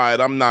 all right,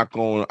 I'm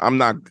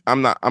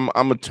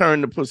gonna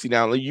turn the pussy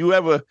down. Like, you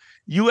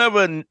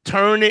ever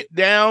turn it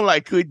down?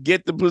 Like, could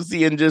get the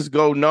pussy and just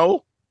go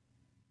no?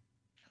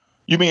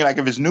 You mean like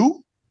if it's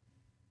new?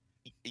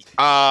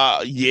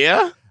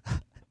 Yeah.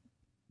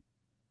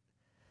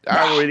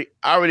 I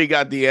already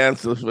got the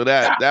answer for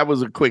that. That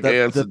was a quick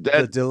answer.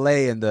 The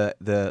delay and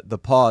the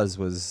pause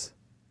was.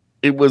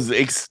 It was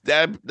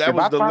that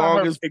was the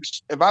longest.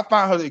 If I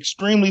find her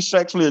extremely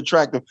sexually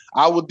attractive,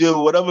 I will deal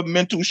with whatever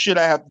mental shit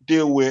I have to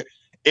deal with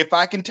if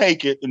I can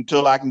take it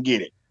until I can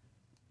get it.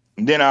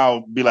 And then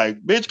I'll be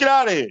like, bitch, get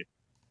out of here.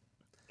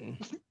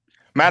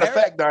 Matter of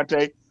fact,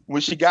 Dante,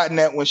 when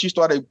she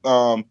started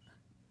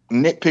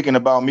nitpicking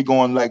about me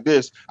going like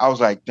this, I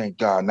was like, thank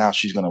God, now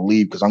she's gonna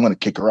leave because I'm gonna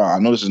kick her out. I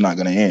know this is not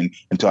gonna end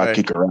until I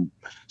kick her out.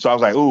 So I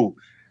was like, ooh,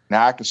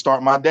 now I can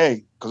start my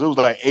day. Because it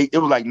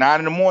was like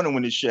 9 a.m.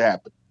 when this shit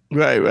happened.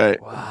 Right.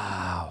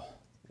 Wow.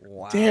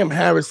 Damn,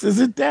 Harris, is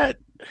it that?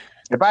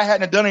 If I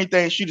hadn't done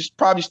anything, she'd have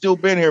probably still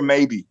been here,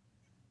 maybe.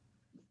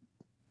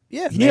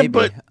 Yeah, Yeah, maybe.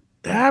 but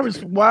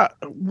Harris, why?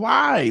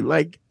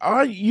 Like,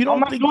 you I'm don't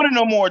not think doing it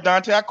no more,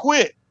 Dante. I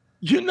quit.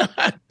 you're not?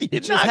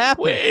 just not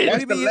happened. quit. What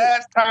That's do the you mean?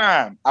 last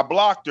time I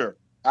blocked her.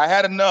 I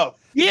had enough.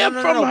 Yeah,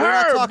 No, from we're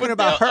not her. talking but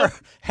about the- her,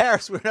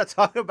 Harris. We're not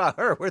talking about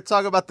her. We're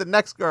talking about the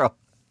next girl.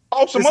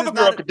 Oh, some This other is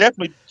girl not-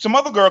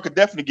 could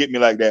definitely get me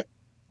like that.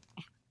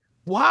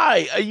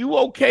 Why? Are you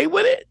okay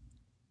with it?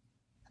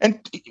 And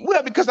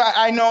well, because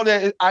I know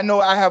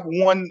I have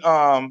one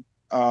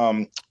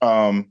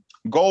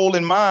goal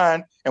in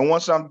mind, and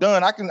once I'm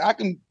done, I can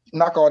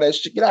knock all that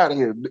shit. Get out of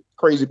here,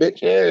 crazy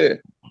bitch. Yeah.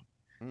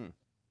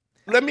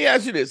 Let me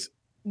ask you this: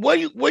 what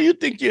you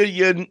think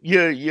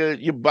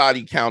your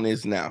body count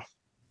is now?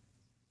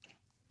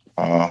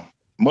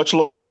 Much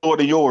lower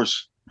than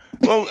yours.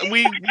 Well,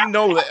 we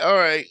know that. All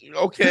right,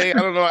 okay. I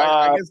don't know.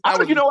 I guess I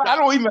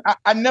don't even.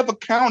 I never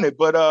counted,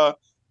 but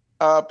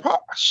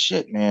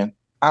shit, man.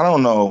 I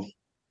don't know.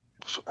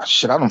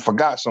 Shit, I don't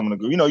forgot some of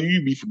the.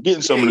 You be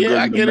forgetting some of the.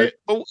 I get it.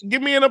 But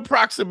give me an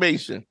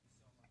approximation.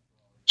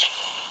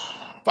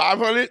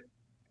 500.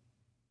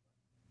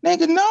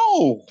 Nigga,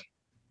 no.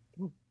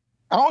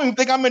 I don't even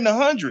think I'm in the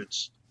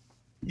hundreds.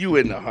 You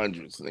in the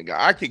hundreds, nigga.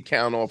 I could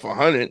count off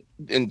 100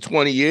 in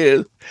 20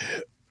 years.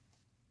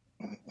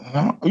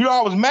 I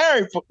was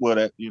married for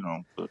that,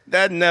 But.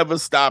 That never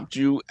stopped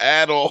you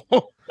at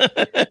all.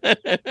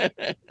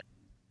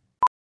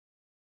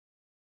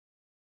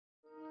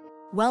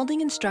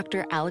 Welding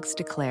instructor Alex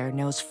DeClaire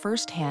knows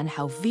firsthand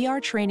how VR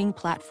training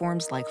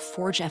platforms like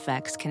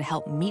ForgeFX can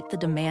help meet the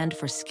demand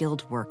for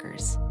skilled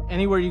workers.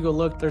 Anywhere you go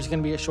look, there's going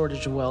to be a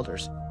shortage of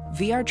welders.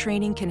 VR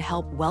training can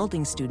help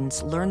welding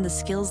students learn the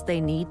skills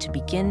they need to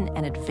begin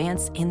and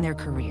advance in their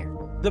career.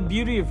 The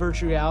beauty of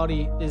virtual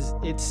reality is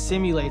it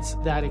simulates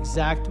that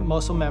exact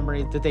muscle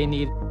memory that they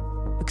need.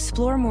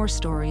 Explore more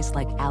stories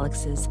like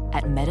Alex's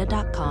at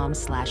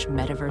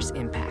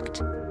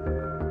meta.com/metaverseimpact.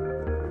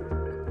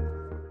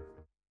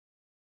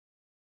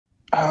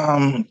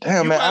 Damn,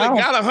 you man. I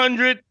got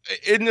 100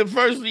 in the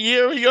first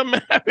year of your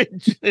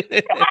marriage.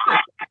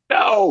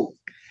 No.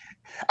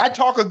 I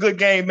talk a good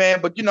game,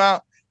 man, but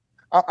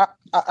I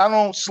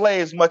don't slay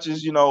as much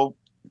as,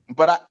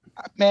 but I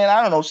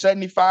don't know,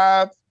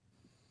 75.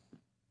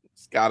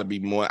 It's got to be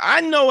more. I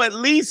know at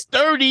least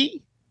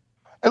 30.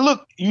 And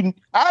look,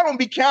 I don't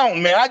be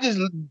counting, man. I just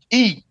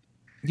eat.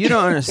 You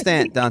don't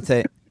understand,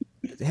 Dante.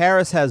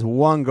 Harris has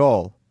one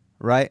goal,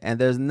 right? And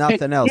there's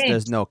nothing else.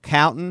 There's no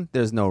counting.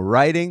 There's no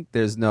writing.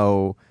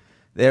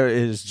 There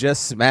is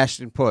just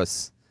smashing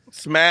puss.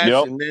 Smash,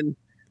 yep. And then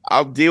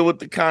I'll deal with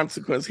the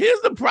consequence. Here's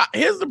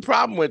the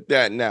problem with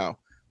that now.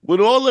 With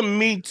all the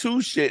Me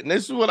Too shit, and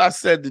this is what I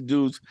said to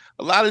dudes,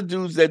 a lot of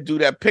dudes that do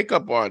that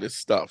pickup artist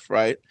stuff,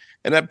 right?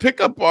 And that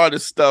pickup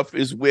artist stuff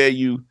is where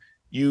you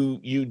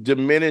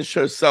diminish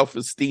her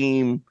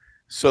self-esteem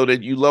so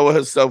that you lower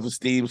her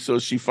self-esteem so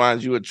she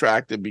finds you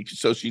attractive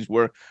so she's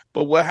worth.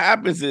 But what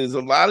happens is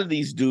a lot of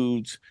these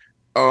dudes,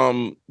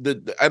 and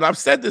I've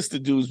said this to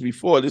dudes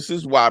before, this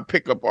is why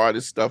pickup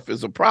artist stuff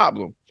is a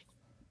problem.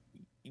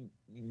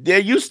 There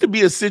used to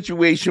be a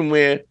situation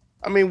where,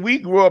 we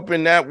grew up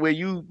in that where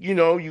you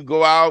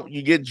go out,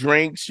 you get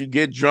drinks, you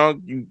get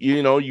drunk,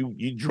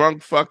 you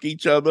drunk fuck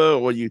each other,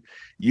 or you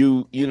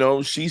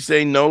she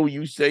say no,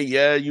 you say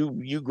yeah,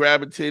 you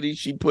grab a titty,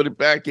 she put it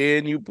back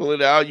in, you pull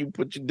it out, you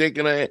put your dick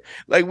in her hand.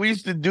 Like we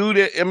used to do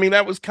that.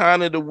 That was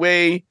kind of the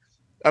way.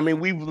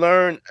 We've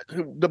learned.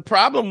 The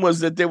problem was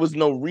that there was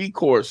no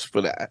recourse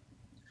for that.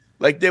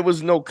 Like there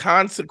was no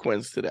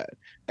consequence to that.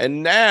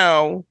 And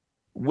now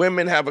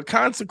women have a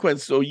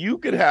consequence. So you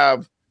could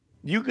have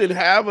a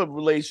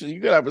relationship,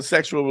 you could have a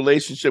sexual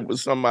relationship with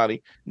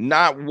somebody,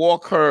 not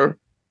walk her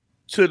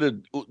to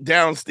the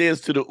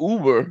downstairs to the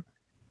Uber,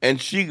 and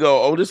she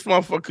go, oh, this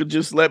motherfucker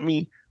just let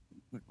me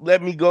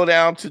go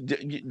down to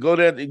go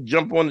there to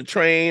jump on the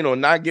train or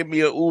not give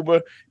me an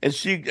Uber, and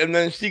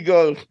then she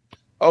goes,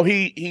 oh,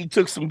 he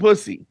took some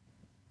pussy.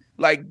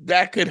 Like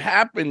that could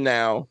happen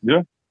now.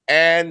 Yeah.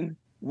 And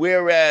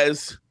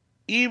whereas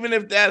even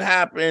if that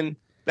happened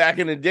back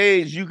in the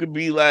days, you could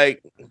be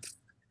like,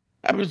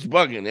 I was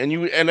bugging,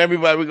 and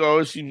everybody would go,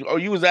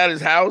 you was at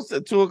his house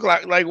at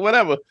 2:00, like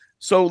whatever.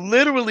 So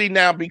literally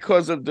now,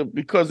 because of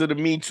the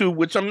Me Too,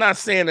 which I'm not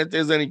saying that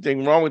there's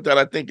anything wrong with that.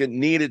 I think it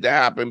needed to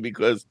happen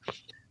because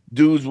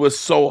dudes were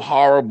so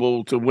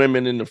horrible to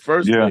women in the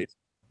first place.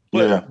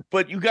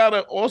 But you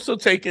gotta also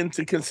take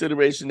into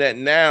consideration that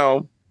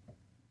now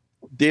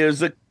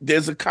there's a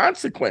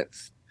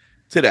consequence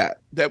to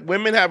that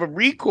women have a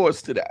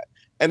recourse to that,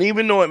 and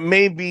even though it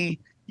may be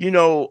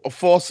a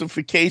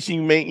falsification,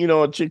 you may,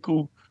 a chick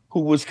who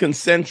was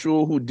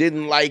consensual, who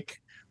didn't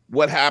like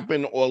what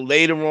happened, or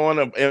later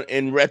on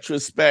in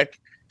retrospect,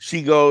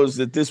 she goes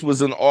that this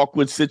was an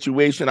awkward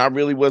situation I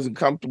really wasn't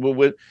comfortable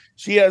with.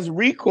 She has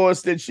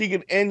recourse that she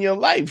can end your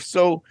life.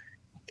 So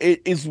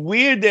it's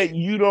weird that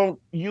you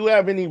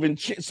haven't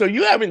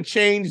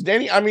changed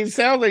any. It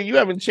sounds like you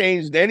haven't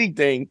changed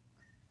anything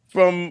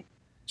from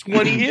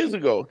 20 years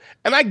ago.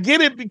 And I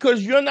get it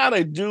because you're not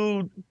a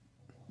dude.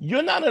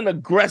 You're not an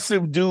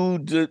aggressive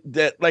dude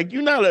that like,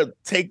 you're not a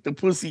take the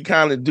pussy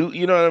kind of dude.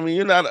 You know what I mean?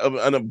 You're not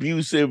an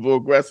abusive or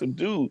aggressive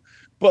dude.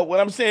 But what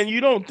I'm saying,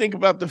 you don't think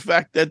about the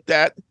fact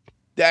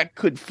that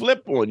could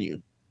flip on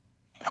you.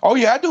 Oh,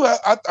 yeah, I do.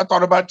 I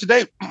thought about it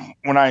today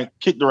when I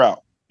kicked her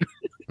out.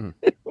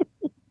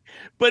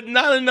 But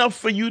not enough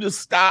for you to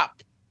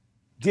stop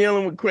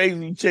dealing with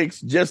crazy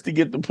chicks just to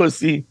get the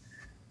pussy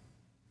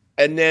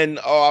and then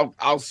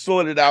I'll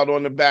sort it out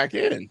on the back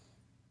end.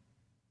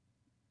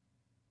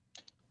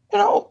 You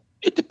know,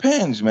 it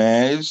depends,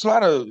 man. It's a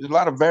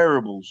lot of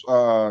variables.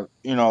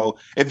 You know,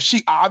 if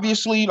she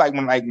obviously like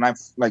when I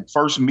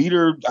first meet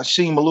her, I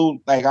seem a little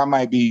like I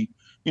might be,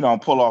 you know,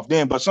 pull off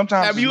then. But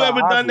sometimes Have you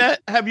ever done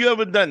that? Have you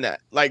ever done that?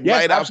 Like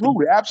yes, right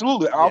absolutely,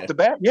 absolutely. Off the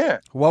bat, yeah.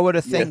 What would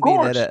a thing of be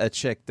course. that a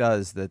chick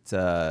does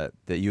that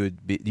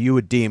you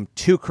would deem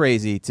too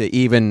crazy to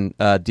even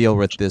deal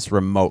with this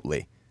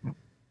remotely?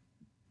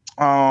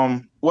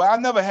 Well, I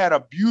never had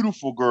a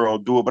beautiful girl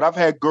do it, but I've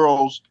had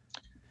girls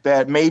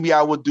that maybe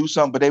I would do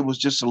something, but they was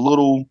just a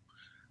little,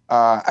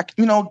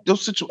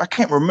 those I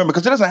can't remember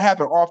because it doesn't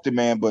happen often,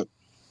 man. But,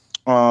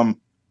 you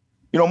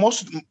know,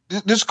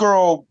 this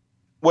girl,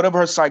 whatever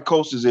her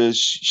psychosis is,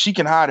 she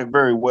can hide it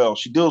very well.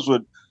 She deals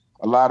with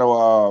a lot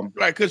of,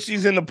 right, because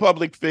she's in the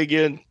public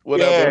figure,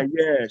 whatever.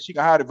 Yeah, she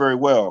can hide it very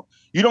well.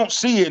 You don't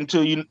see it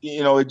until you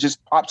know it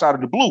just pops out of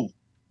the blue.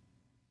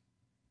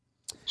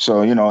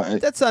 So, you know,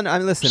 that's listen,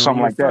 when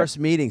you're like first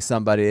meeting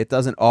somebody, it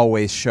doesn't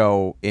always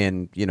show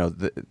in, you know,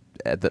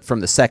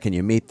 from the second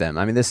you meet them.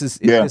 I mean, this is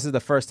the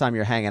first time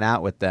you're hanging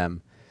out with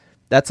them.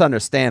 That's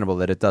understandable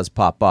that it does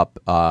pop up.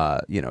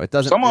 You know, it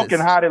doesn't. Someone can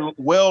hide it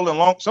well and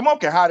long. Someone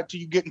can hide it till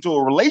you get into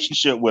a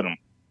relationship with them.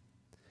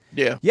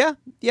 Yeah.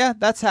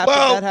 That's happened.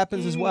 Well, that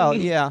happens as well.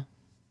 Yeah.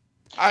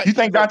 You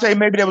think, Dante,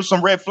 maybe there was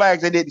some red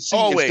flags they didn't see?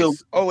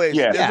 Always.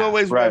 Yeah. There's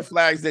always red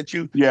flags that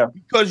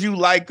because you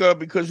like her,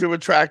 because you're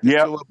attracted to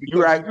her.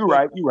 You're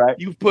right.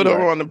 You've put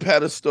her on the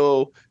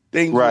pedestal.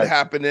 Things would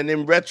happen, and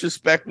in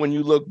retrospect, when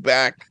you look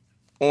back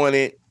on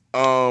it,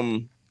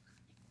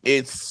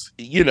 it's,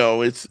 you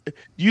know, it's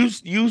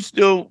you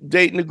still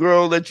dating the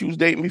girl that you was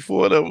dating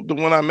before, the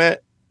one I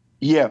met.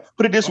 Yeah.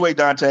 Put it this way,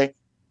 Dante.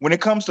 When it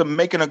comes to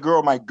making a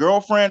girl my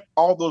girlfriend,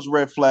 all those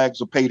red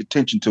flags are paid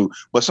attention to.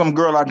 But some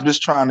girl I'm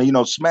just trying to, you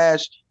know,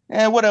 smash,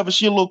 and whatever,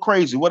 she a little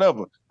crazy,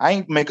 whatever. I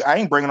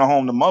ain't bringing her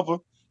home to mother.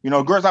 You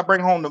know, girls I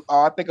bring home to,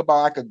 I think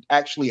about I could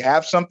actually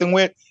have something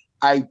with.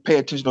 I pay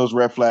attention to those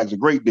red flags a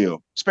great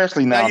deal,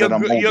 especially now that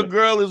I'm older. Your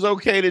girl is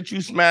okay that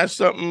you smash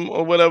something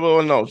or whatever,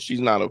 or no,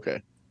 she's not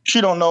okay? She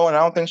don't know, and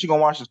I don't think she's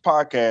gonna watch this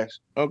podcast.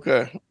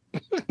 Okay.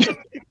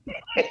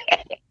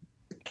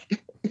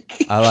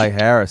 I like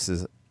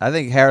Harris's. I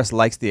think Harris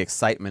likes the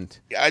excitement.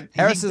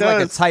 Harris is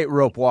like a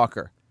tightrope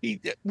walker.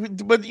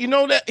 But you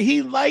know that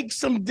he likes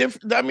some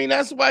different. I mean,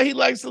 that's why he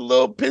likes a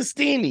little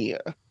Pistini.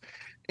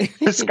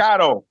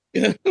 Piscato.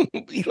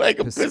 He like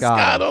a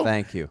Piscato.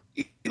 Thank you.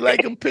 He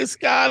like a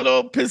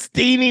Piscato,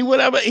 Pistini,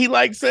 whatever. He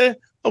likes a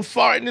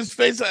fart in his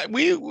face.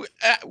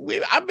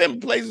 I've been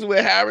places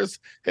where Harris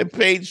had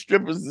paid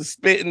strippers to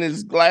spit in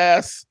his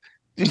glass.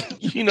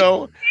 You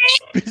know.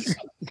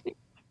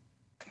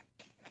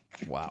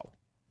 Wow.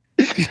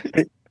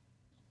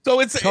 So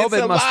it's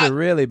COVID must have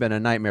really been a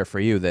nightmare for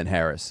you then,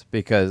 Harris,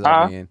 because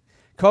I mean,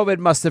 COVID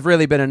must have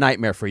really been a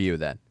nightmare for you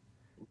then.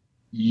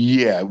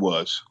 Yeah, it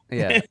was.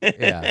 Yeah.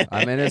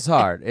 I mean, it's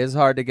hard. It's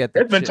hard to get.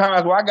 There's been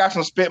times where I got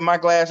some spit in my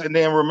glass and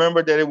then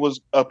remembered that it was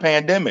a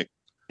pandemic.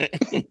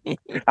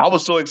 I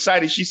was so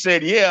excited. She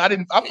said, "Yeah,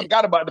 I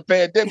forgot about the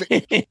pandemic."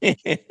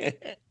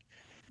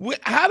 What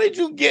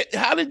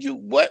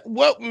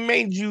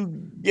made you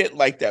get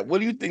like that? What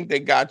do you think they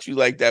got you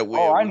like that?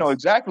 I know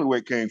exactly where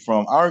it came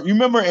from. You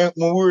remember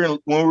when we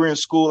were in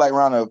school, like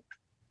around the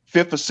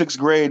 5th or 6th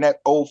grade, and that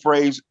old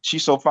phrase,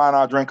 "She's so fine,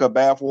 I'll drink her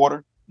bath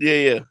water."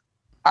 Yeah.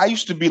 I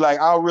used to be like,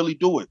 "I'll really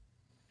do it."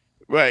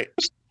 Right.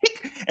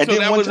 And so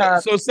then one time,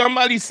 so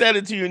somebody said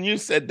it to you, and you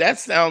said, "That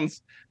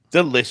sounds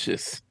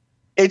delicious."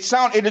 It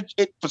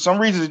for some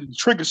reason it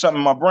triggered something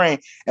in my brain,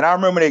 and I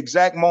remember the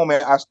exact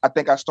moment. I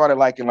think I started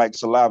liking like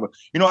saliva.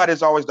 You know how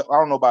there's always I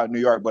don't know about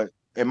New York, but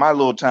in my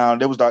little town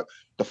there was the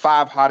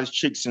 5 hottest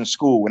chicks in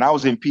school. When I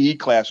was in PE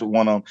class with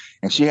one of them,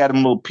 and she had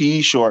them little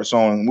PE shorts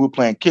on, and we were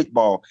playing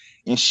kickball,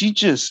 and she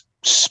just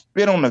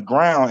spit on the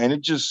ground, and it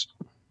just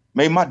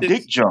made my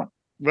dick jump.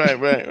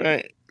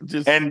 Right.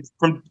 And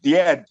from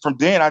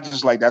then I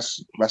just like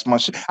that's my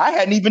shit. I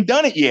hadn't even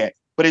done it yet.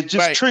 But it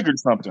just triggered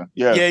something.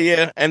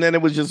 Yeah. And then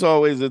it was just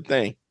always a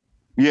thing.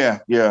 Yeah.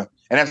 And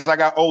as I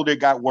got older, it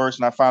got worse,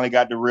 and I finally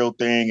got the real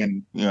thing,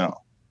 and you know.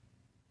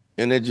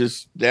 And it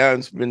just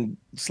it's been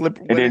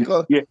slippery.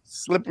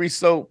 Slippery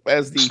slope,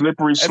 as the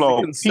slippery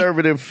slope. The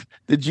conservative,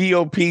 the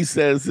GOP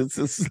says it's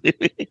a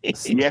slippery.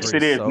 Yes,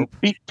 it is.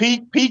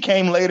 P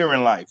came later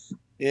in life.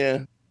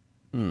 Yeah.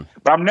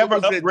 But I'm never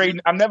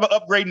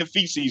upgrading the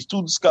feces.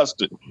 Too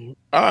disgusting.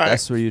 All right,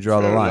 that's where you draw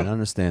the line.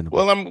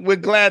 Understandable. Well, we're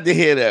glad to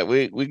hear that.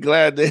 We're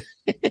glad that.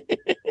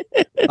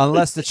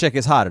 Unless the chick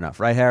is hot enough,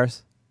 right,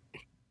 Harris?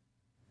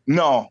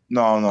 No.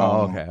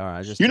 Oh, okay, all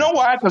right. You know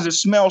why? Because it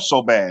smells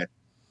so bad.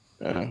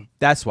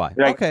 That's why.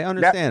 Like, okay,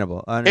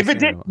 understandable. If it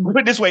did, put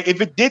it this way,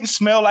 if it didn't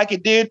smell like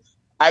it did,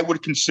 I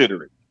would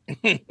consider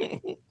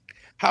it.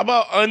 How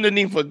about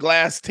underneath a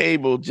glass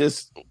table?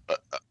 Just.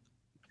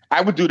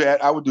 I would do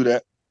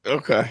that.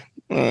 Okay.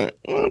 All right.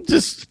 Well,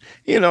 just,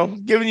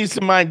 giving you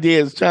some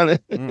ideas, trying to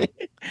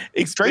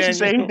expand. Tracy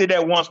said he did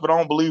that once, but I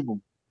don't believe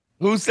him.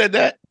 Who said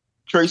that?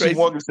 Tracy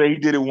Morgan said he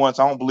did it once.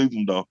 I don't believe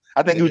him though.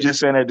 I think he was just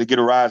saying that to get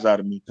a rise out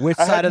of me. Which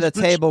side of the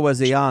table was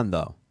he on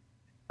though?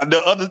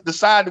 The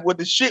side where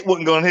the shit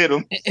wasn't gonna hit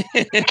him.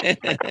 You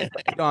know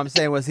what I'm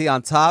saying? Was he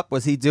on top?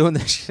 Was he doing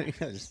the shit?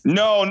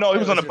 No, he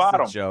was on the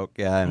bottom. Joke.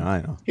 Yeah,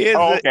 I know.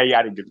 Okay, yeah,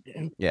 I didn't get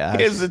it. Yeah.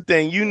 Here's the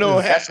thing. You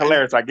know, that's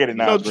hilarious. I get it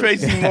now.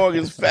 Tracy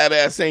Morgan's fat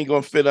ass ain't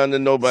gonna fit under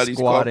nobody's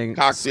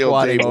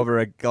cocktail table. Over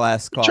a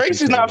glass coffee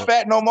Tracy's table. not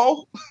fat no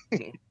more.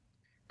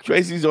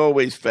 Tracy's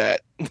always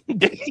fat.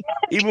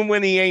 Even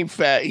when he ain't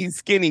fat, he's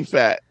skinny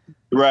fat.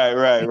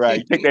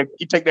 Right.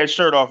 You take that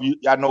shirt off.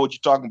 I know what you're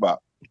talking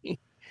about.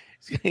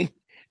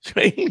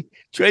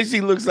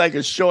 Tracy looks like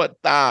a short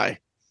thigh.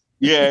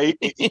 Yeah,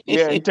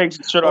 he takes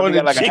the shirt off. He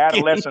got like an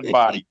adolescent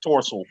body,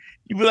 torso.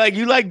 You be like,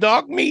 you like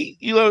dog meat?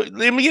 You know,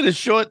 let me get a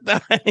short thigh.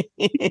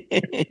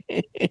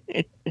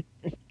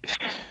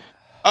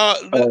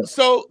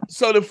 So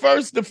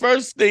the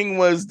first thing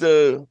was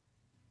the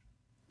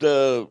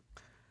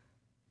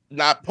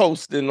not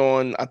posting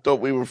on I Thought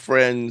We Were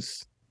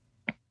Friends.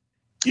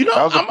 You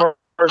know,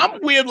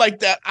 I'm weird like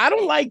that. I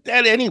don't like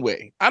that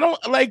anyway. I don't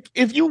like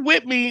if you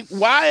with me,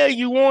 why are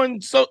you on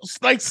so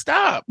like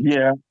stop?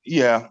 Yeah,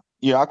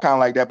 I kind of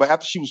like that. But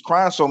after she was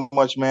crying so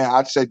much, man,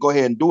 I said go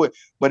ahead and do it.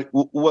 But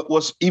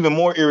what's even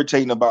more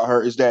irritating about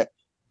her is that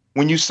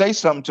when you say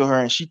something to her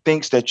and she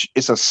thinks that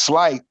it's a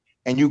slight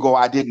and you go,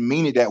 I didn't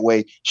mean it that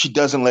way, she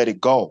doesn't let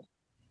it go.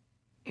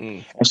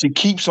 And she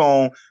keeps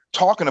on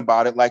talking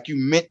about it like you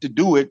meant to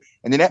do it.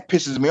 And then that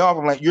pisses me off.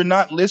 I'm like, you're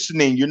not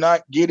listening. You're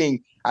not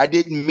getting, I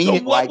didn't mean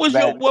it like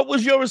that. What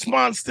was your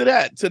response to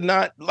that? To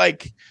not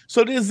like,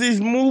 so there's these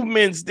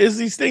movements, there's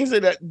these things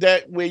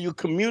that where you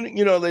communicate,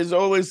 you know, there's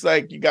always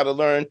like, you got to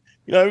learn,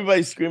 you know,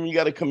 everybody's screaming, you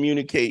got to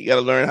communicate. You got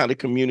to learn how to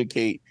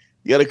communicate.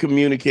 You got to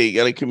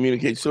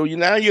communicate. So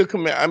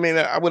I mean,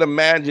 I would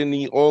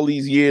imagine all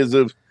these years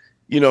of,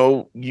 you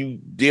know, you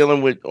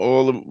dealing with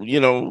all the, you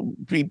know,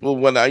 people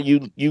when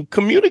you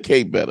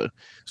communicate better.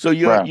 So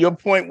your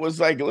point was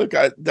like, look,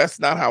 that's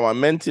not how I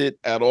meant it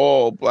at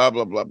all, blah,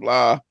 blah, blah,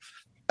 blah.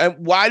 And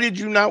why did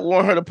you not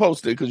want her to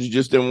post it? Because you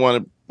just didn't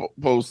want to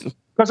post it?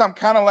 Because I'm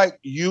kind of like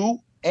you.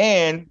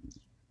 And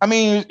I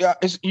mean,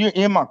 you're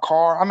in my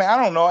car. I mean, I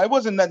don't know. It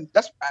wasn't nothing.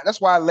 That's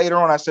why later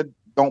on I said,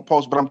 don't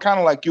post. But I'm kind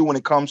of like you when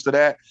it comes to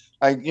that.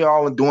 Like, you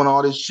know, doing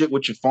all this shit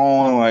with your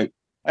phone, like,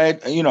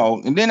 you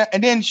know, and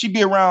then she'd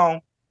be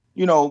around,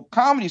 you know,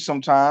 comedy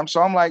sometimes.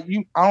 So I'm like,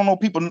 I don't know,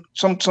 people,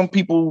 some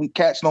people,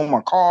 cats know my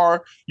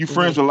car. You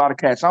friends with a lot of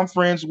cats I'm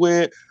friends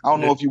with. I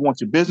don't know if you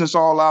want your business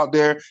all out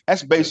there.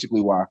 That's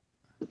basically why.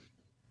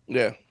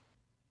 Yeah.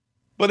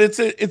 But it's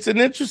an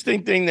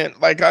interesting thing that,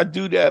 like, I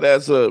do that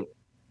as a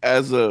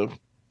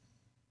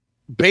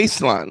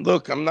baseline.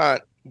 Look, I'm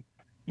not,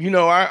 you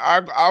know,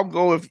 I'll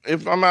go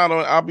if I'm out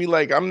on, I'll be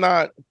like, I'm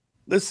not,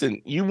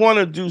 listen, you want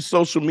to do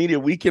social media,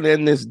 we can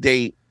end this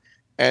date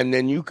and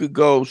then you could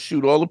go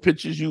shoot all the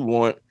pictures you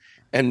want.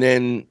 And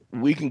then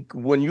we can,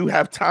 when you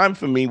have time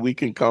for me, we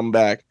can come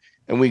back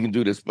and we can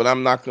do this. But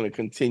I'm not going to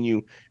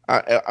continue.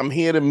 I'm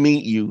here to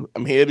meet you.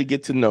 I'm here to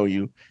get to know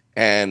you.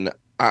 And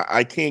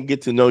I can't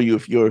get to know you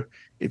if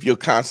you're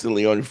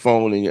constantly on your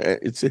phone.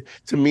 And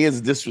to me,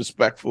 it's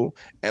disrespectful.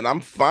 And I'm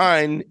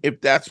fine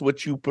if that's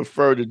what you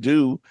prefer to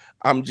do.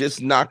 I'm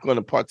just not going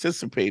to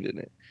participate in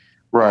it.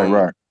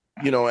 Right.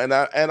 You know, and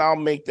I'll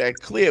make that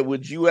clear.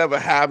 Would you ever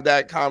have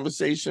that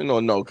conversation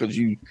or no? Because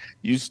you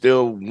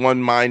still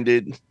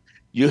one-minded.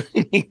 You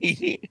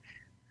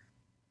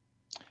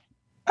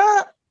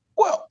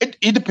well,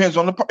 it depends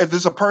on if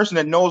it's a person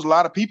that knows a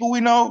lot of people we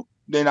know,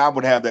 then I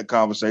would have that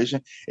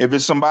conversation. If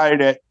it's somebody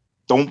that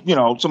don't, you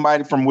know,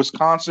 somebody from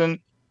Wisconsin,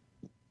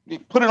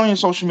 put it on your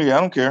social media.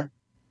 I don't care.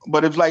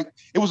 But if like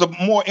it was a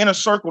more inner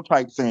circle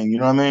type thing, you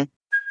know what I mean?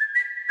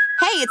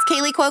 Hey, it's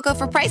Kaylee Cuoco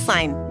for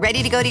Priceline.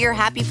 Ready to go to your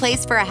happy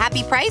place for a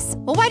happy price?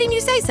 Well, why didn't you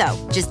say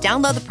so? Just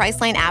download the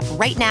Priceline app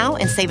right now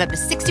and save up to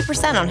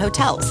 60% on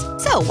hotels.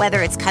 So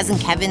whether it's Cousin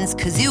Kevin's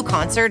Kazoo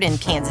Concert in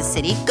Kansas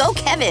City, go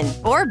Kevin,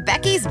 or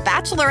Becky's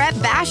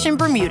Bachelorette Bash in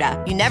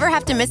Bermuda, you never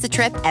have to miss a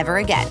trip ever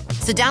again.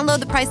 So download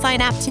the Priceline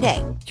app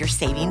today. Your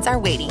savings are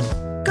waiting.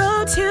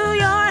 Go to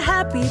your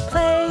happy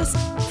place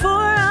for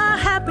a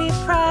happy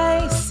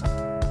price.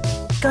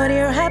 Go to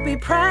your happy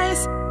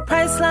price,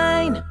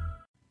 Priceline.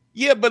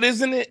 Yeah, but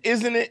isn't it?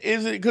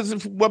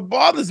 Because what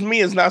bothers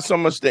me is not so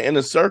much the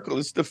inner circle;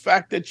 it's the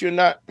fact that you're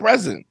not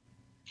present.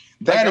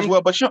 That as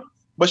well, but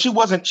she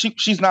wasn't.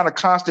 She's not a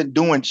constant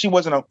doing. She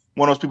wasn't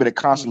one of those people that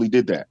constantly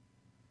did that.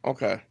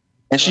 Okay,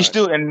 and she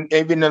still, and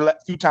even the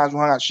few times we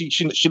hung out,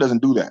 she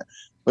doesn't do that.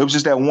 But it was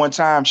just that one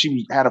time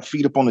she had her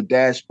feet up on the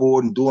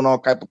dashboard and doing all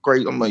type of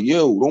crazy. I'm like,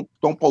 yo,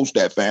 don't post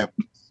that, fam.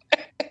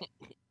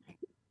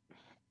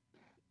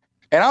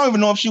 And I don't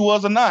even know if she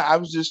was or not. I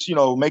was just, you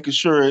know, making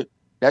sure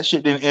that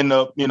shit didn't end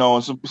up, you know,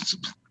 you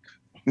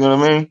know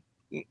what I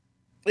mean?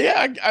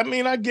 Yeah, I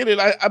mean, I get it.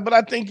 But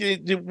I think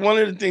one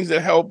of the things that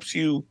helps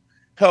you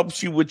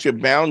with your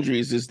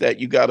boundaries is that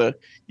you gotta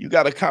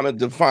kind of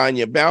define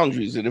your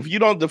boundaries. And if you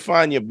don't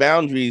define your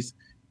boundaries,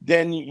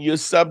 then you're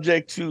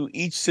subject to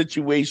each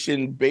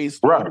situation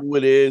based on who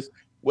it is,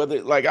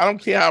 Whether, like, I don't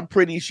care how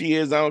pretty she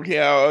is, I don't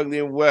care how ugly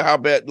and how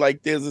bad.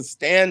 Like, there's a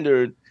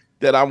standard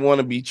that I want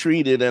to be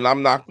treated, and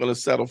I'm not going to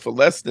settle for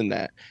less than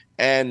that.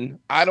 And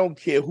I don't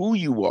care who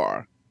you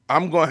are.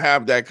 I'm going to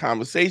have that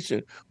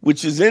conversation,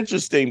 which is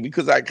interesting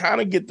because I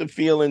kind of get the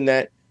feeling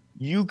that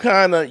you're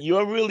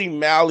really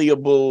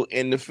malleable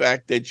in the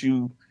fact that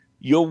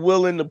you're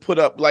willing to put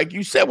up, like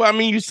you said. Well, I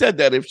mean, you said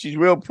that if she's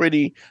real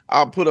pretty,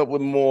 I'll put up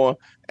with more.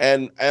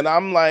 And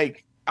I'm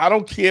like, I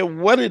don't care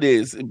what it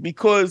is,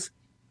 because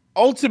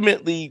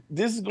ultimately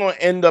this is going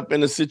to end up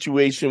in a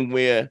situation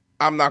where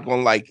I'm not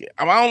going to like it.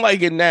 I don't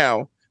like it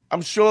now.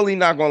 I'm surely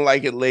not going to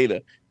like it later.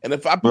 And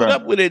if I put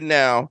up with it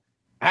now,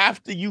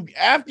 after you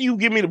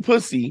give me the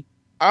pussy,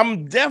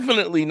 I'm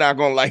definitely not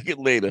gonna like it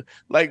later.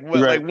 Like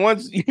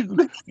once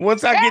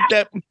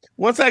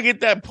I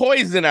get that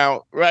poison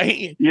out,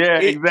 right? Yeah,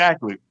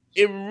 exactly.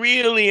 It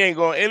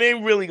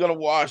ain't really gonna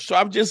wash. So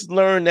I've just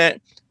learned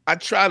that I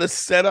try to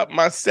set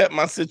my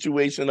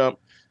situation up.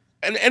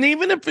 And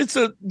even if it's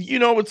a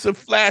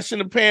flash in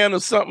the pan or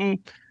something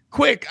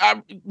quick,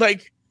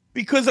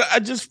 because I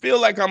just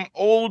feel like I'm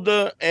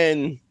older,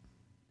 and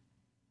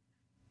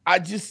I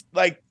just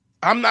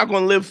I'm not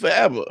going to live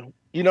forever,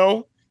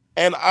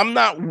 and I'm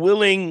not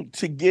willing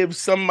to give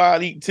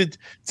somebody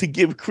to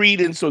give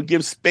credence or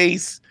give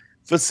space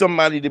for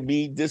somebody to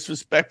be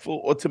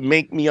disrespectful or to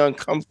make me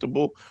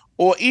uncomfortable,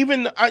 or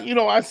even,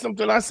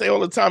 something I say all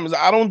the time is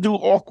I don't do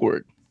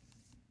awkward.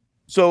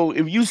 So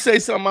if you say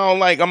something I don't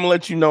like, I'm gonna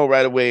let you know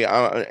right away.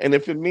 And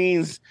if it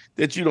means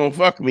that you don't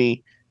fuck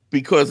me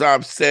because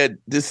I've said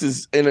this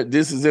is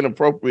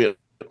inappropriate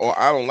or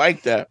I don't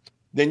like that,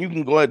 then you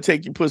can go ahead and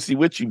take your pussy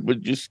with you,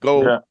 but just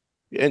go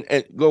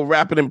and go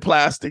wrap it in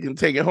plastic and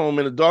take it home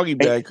in a doggy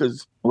bag.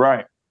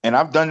 Right. And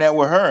I've done that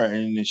with her,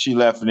 and she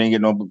left and didn't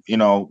get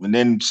no, and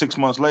then 6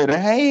 months later,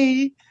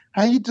 hey,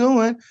 how you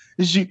doing?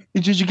 Did you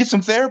get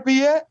some therapy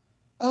yet?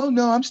 Oh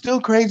no, I'm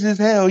still crazy as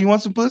hell. You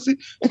want some pussy?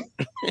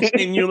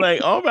 And you're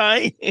like, all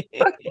right.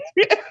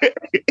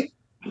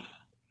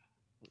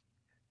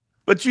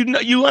 But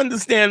you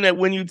understand that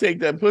when you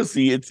take that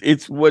pussy,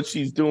 it's what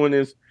she's doing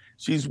is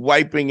she's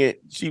wiping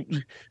it.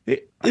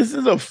 This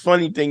is a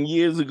funny thing.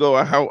 Years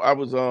ago, how I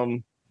was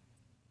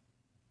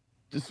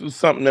this was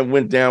something that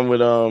went down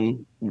with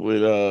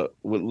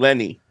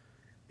Lenny,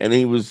 and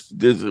he was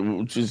this,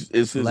 which is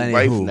his Lenny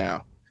wife who?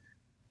 now,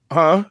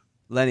 huh?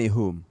 Lenny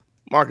whom?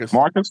 Marcus.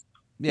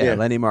 Yeah,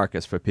 Lenny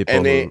Marcus for people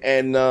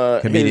and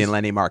comedian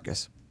Lenny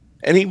Marcus.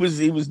 And he was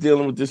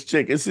dealing with this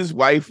chick. It's his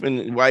wife,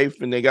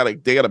 and they got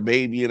a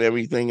baby and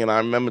everything. And I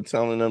remember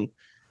telling him,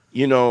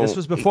 this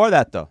was before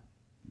that though.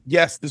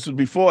 Yes, this was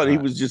before. He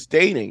was just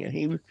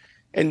dating,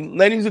 and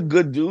Lenny's a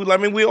good dude. I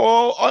mean, we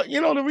all,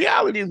 the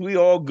reality is we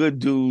all good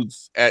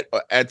dudes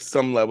at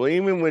some level.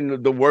 Even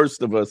when the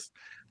worst of us,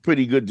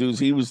 pretty good dudes.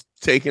 He was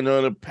taking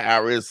her to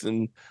Paris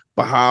and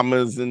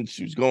Bahamas, and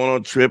she was going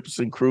on trips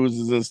and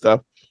cruises and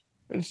stuff.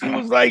 And she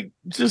was like,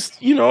 just,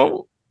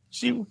 that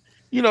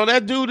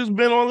dude has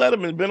been on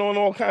Letterman, been on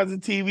all kinds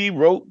of TV,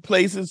 wrote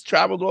places,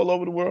 traveled all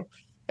over the world.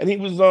 And he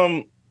was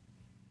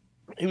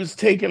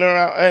taking her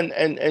out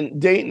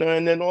and dating her.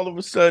 And then all of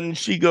a sudden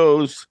she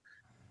goes,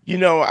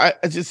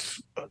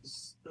 this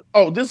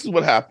is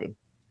what happened.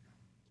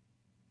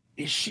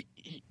 This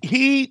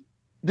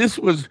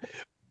was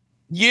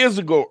years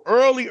ago,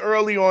 early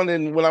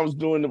on when I was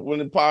when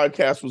the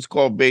podcast was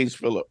called Bass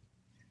Phillip.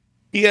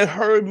 He had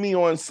heard me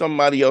on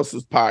somebody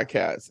else's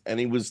podcast, and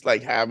he was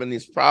like having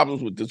these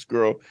problems with this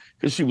girl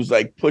because she was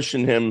like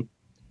pushing him.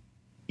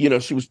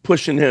 She was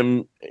pushing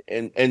him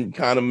and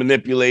kind of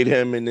manipulate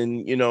him, and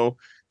then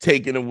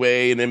taking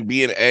away, and then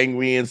being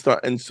angry and stuff.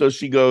 And so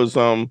she goes,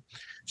 I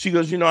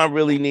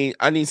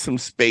need some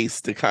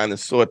space to kind of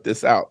sort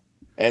this out.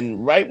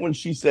 And right when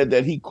she said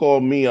that, he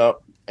called me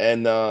up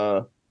and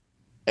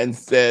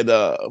said,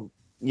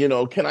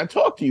 can I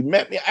talk to you?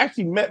 Met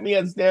me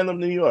at Stand Up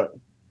New York.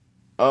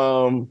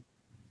 Hold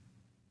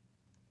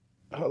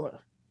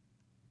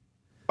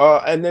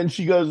on. And then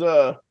she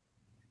goes,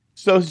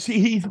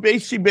 she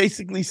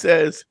basically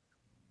says,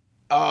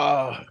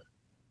 I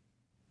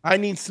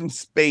need some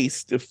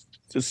space to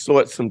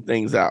sort some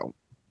things out.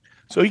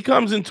 So he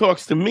comes and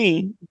talks to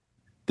me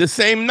the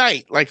same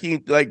night,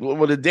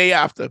 the day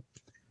after.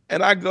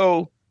 And I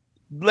go,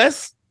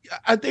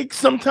 I think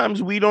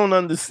sometimes we don't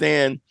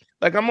understand.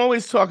 Like, I'm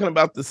always talking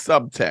about the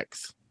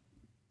subtext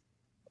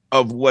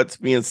of what's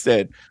being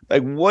said.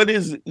 Like,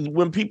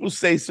 when people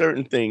say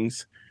certain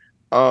things,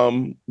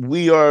 there's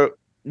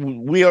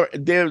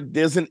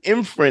an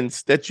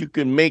inference that you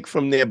can make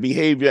from their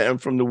behavior and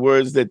from the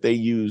words that they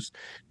use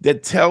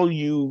that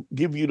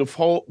give you the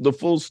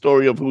full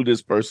story of who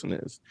this person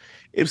is.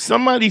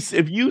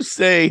 If you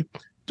say,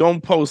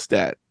 don't post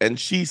that, and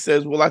she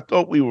says, well, I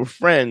thought we were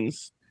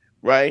friends,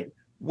 right?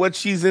 What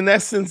she's in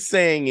essence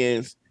saying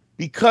is,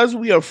 because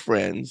we are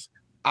friends,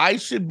 I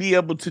should be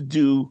able to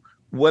do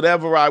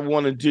whatever I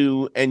want to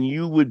do, and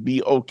you would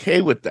be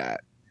okay with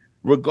that,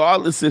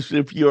 regardless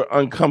if you're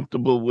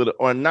uncomfortable with it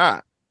or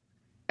not.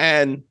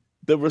 And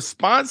the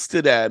response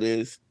to that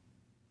is,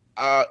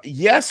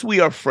 yes, we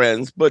are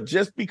friends, but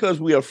just because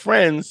we are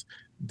friends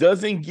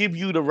doesn't give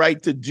you the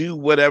right to do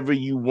whatever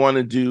you want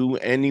to do,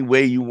 any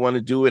way you want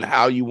to do it,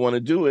 how you want to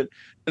do it.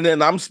 And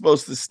then I'm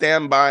supposed to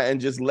stand by and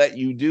just let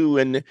you do.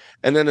 And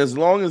then as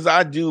long as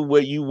I do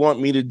what you want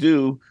me to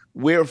do,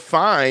 we're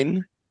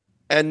fine.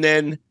 And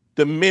then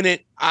the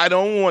minute I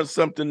don't want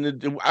something to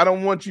do, I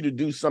don't want you to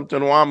do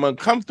something, or I'm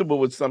uncomfortable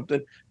with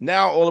something,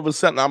 now all of a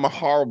sudden I'm a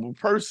horrible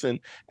person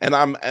and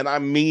I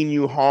mean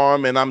you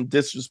harm and I'm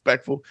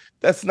disrespectful.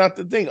 That's not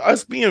the thing.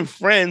 Us being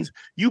friends,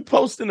 you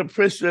posting a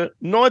picture,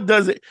 nor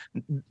does it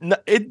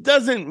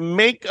doesn't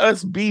make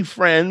us be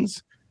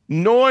friends,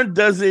 nor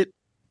does it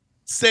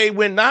say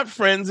we're not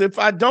friends if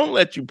I don't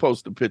let you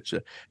post a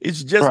picture.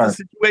 It's just a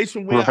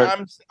situation where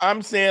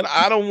I'm saying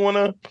I don't want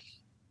to.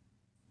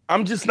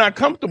 I'm just not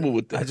comfortable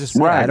with this.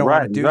 I don't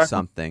want to do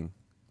something.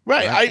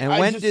 Right. And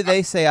when do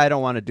they say I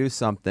don't want to do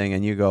something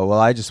and you go, well,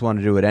 I just want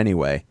to do it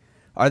anyway?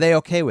 Are they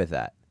okay with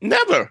that?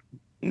 Never,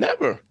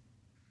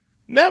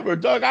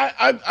 Doug.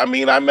 I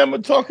mean, I remember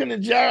talking to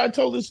Jared. I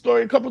told this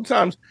story a couple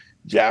times.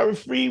 Jared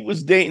Freed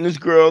was dating this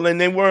girl and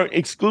they weren't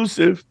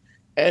exclusive.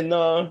 And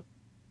the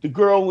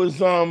girl was,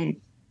 the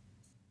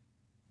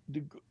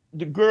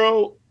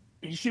girl,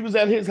 she was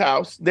at his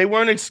house. They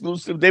weren't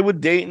exclusive. They were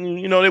dating,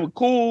 you know, they were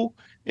cool,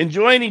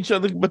 enjoying each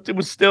other, but there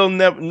was still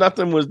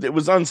it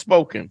was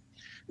unspoken.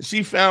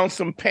 She found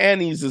some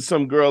panties of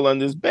some girl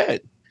on his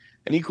bed,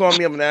 and he called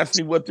me up and asked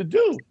me what to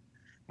do.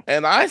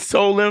 And I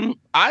told him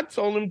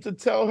to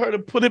tell her to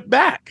put it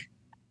back,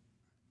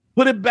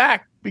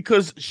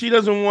 because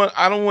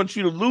I don't want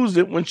you to lose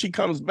it when she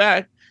comes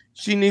back.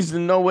 She needs to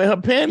know where her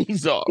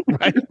panties are,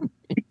 right?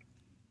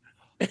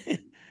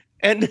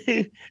 and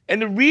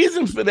the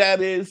reason for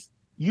that is,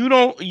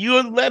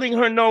 you're letting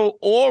her know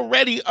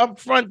already up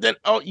front that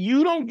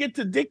you don't get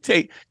to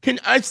dictate.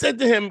 I said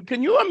to him,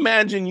 can you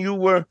imagine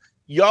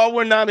y'all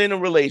were not in a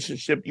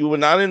relationship, you were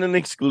not in an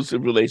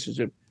exclusive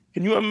relationship.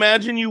 Can you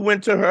imagine you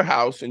went to her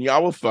house and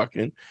y'all were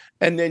fucking,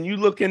 and then you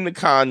look in the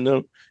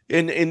condom,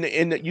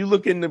 you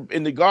look in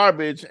the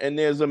garbage, and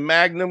there's a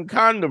Magnum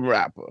condom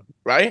wrapper,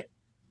 right?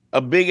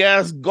 A big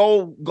ass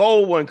gold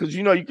one, because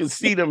you can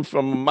see them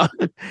from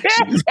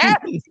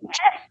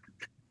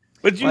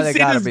But why they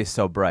gotta be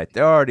so bright?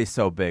 They're already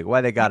so big. Why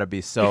they gotta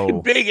be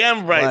so big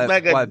and bright?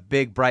 Why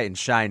big, bright, and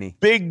shiny?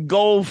 Big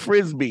gold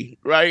frisbee,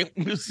 right?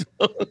 It's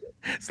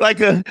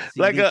like a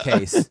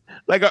case,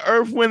 like a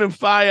Earth, Wind and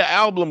Fire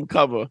album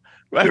cover,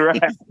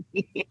 right?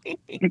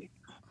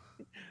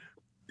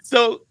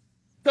 So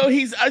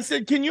I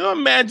said, can you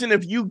imagine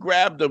if you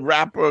grabbed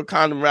a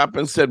condom wrapper,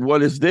 and said,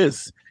 "What is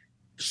this?"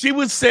 She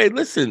would say,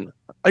 "Listen,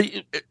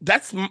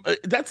 that's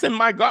in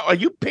my garbage. Are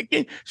you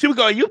picking?" She would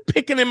go, "Are you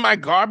picking in my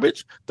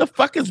garbage? The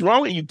fuck is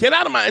wrong with you? Get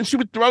out of my..." And she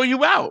would throw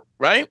you out,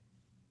 right?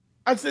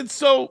 I said,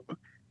 so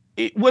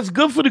what's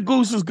good for the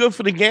goose is good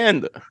for the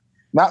gander.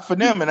 Not for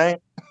them, it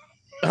ain't.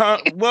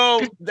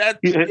 Well,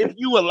 if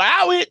you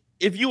allow it,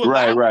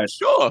 it,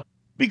 sure.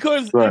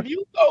 Because if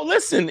you go,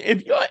 listen,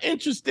 if you're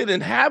interested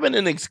in having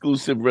an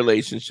exclusive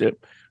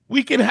relationship,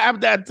 we can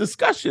have that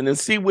discussion and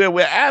see where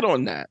we're at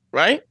on that,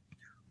 right?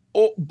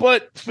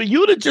 But for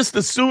you to just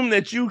assume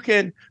that you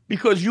can,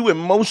 because you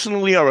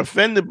emotionally are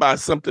offended by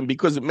something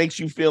because it makes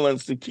you feel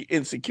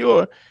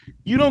insecure,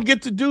 you don't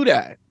get to do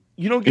that.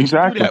 You don't get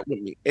to do that with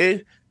me.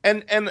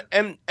 And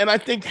I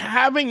think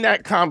having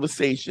that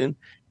conversation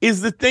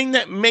is the thing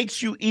that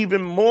makes you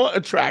even more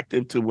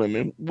attractive to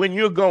women, when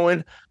you're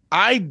going,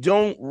 I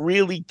don't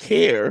really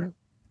care.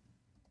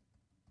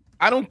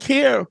 I don't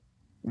care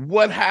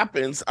what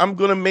happens. I'm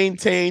going to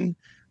maintain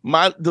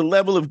the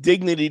level of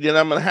dignity that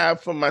I'm going to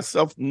have for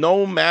myself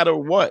no matter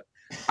what.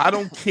 I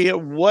don't care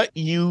what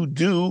you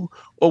do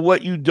or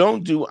what you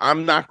don't do. You're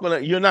not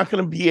going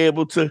to be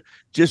able to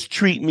just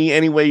treat me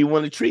any way you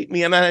want to treat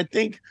me. And I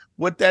think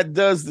what that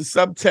does, the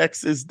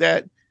subtext, is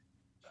that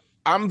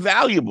I'm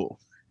valuable,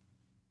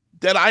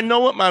 that I know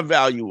what my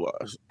value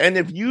was. And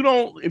if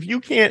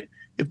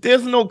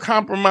there's no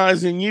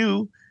compromise in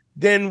you,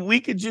 then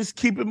we could just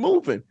keep it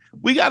moving.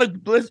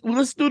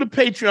 Let's do the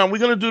Patreon. We're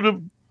going to do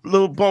the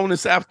little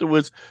bonus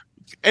afterwards.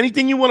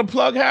 Anything you want to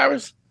plug,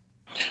 Harris?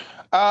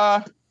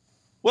 Well,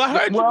 I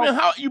heard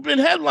you've been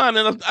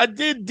headlining. I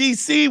did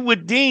DC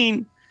with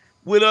Dean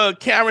with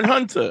Karen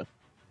Hunter.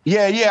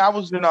 Yeah. I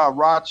was in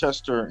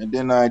Rochester, and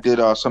then I did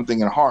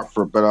something in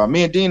Hartford. But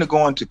me and Dean are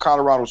going to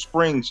Colorado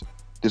Springs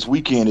this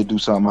weekend to do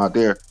something out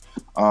there.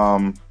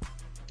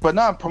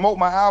 But promote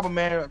my album,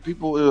 man.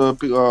 People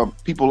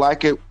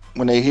like it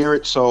when they hear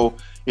it. So,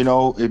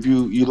 if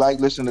you like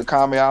listening to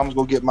comedy albums,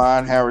 go get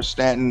mine, Harris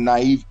Stanton,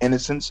 Naive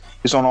Innocence.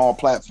 It's on all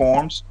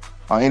platforms.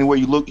 Anywhere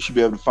you look, you should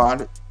be able to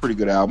find it. Pretty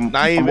good album.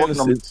 Naive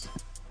Innocence.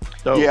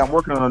 Yeah, I'm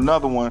working on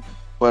another one,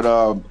 but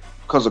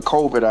because of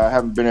COVID, I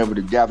haven't been able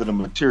to gather the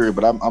material.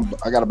 But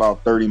I got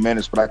about 30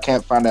 minutes, but I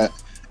can't find that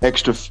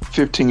extra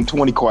 15,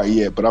 20 quite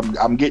yet. But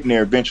I'm getting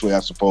there eventually, I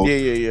suppose.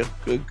 Yeah.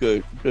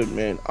 Good,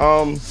 man.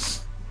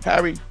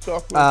 Harry,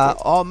 talk.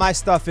 All my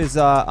stuff is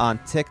on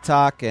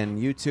TikTok and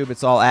YouTube.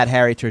 It's all at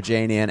Harry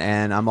Turjanian,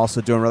 and I'm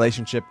also doing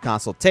relationship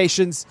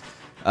consultations.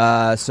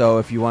 So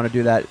if you want to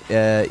do that,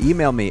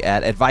 email me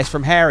at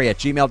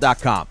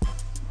advicefromharry@gmail.com.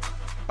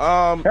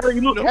 Harry,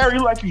 you look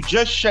like you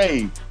just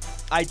shaved.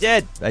 I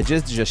did. I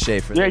just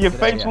shaved for your today,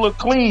 face look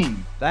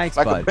clean. Thanks,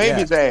 like bud. a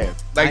baby's ass.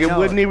 Like it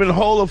wouldn't even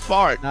hold a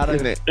fart. Not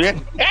in it. It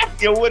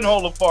wouldn't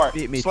hold a fart.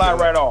 Slide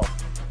right off.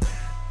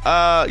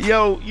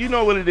 Yo, you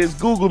know what it is.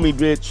 Google me,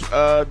 bitch.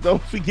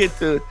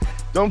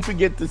 Don't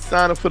forget to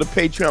sign up for the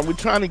Patreon. We're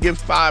trying to get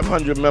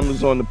 500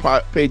 members on the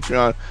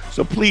Patreon,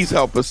 so please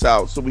help us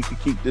out so we can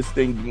keep this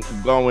thing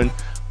going.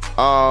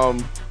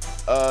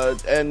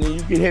 And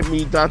you can hit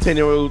me,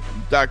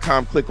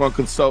 DanteNero.com, click on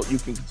consult. You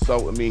can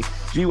consult with me.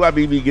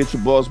 GYBB, get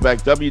your balls back.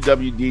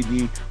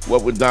 WWDD,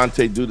 what would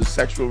Dante do? The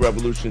sexual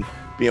revolution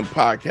being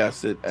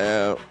podcasted.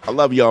 I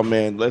love y'all,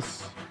 man.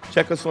 Let's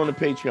check us on the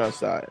Patreon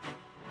side.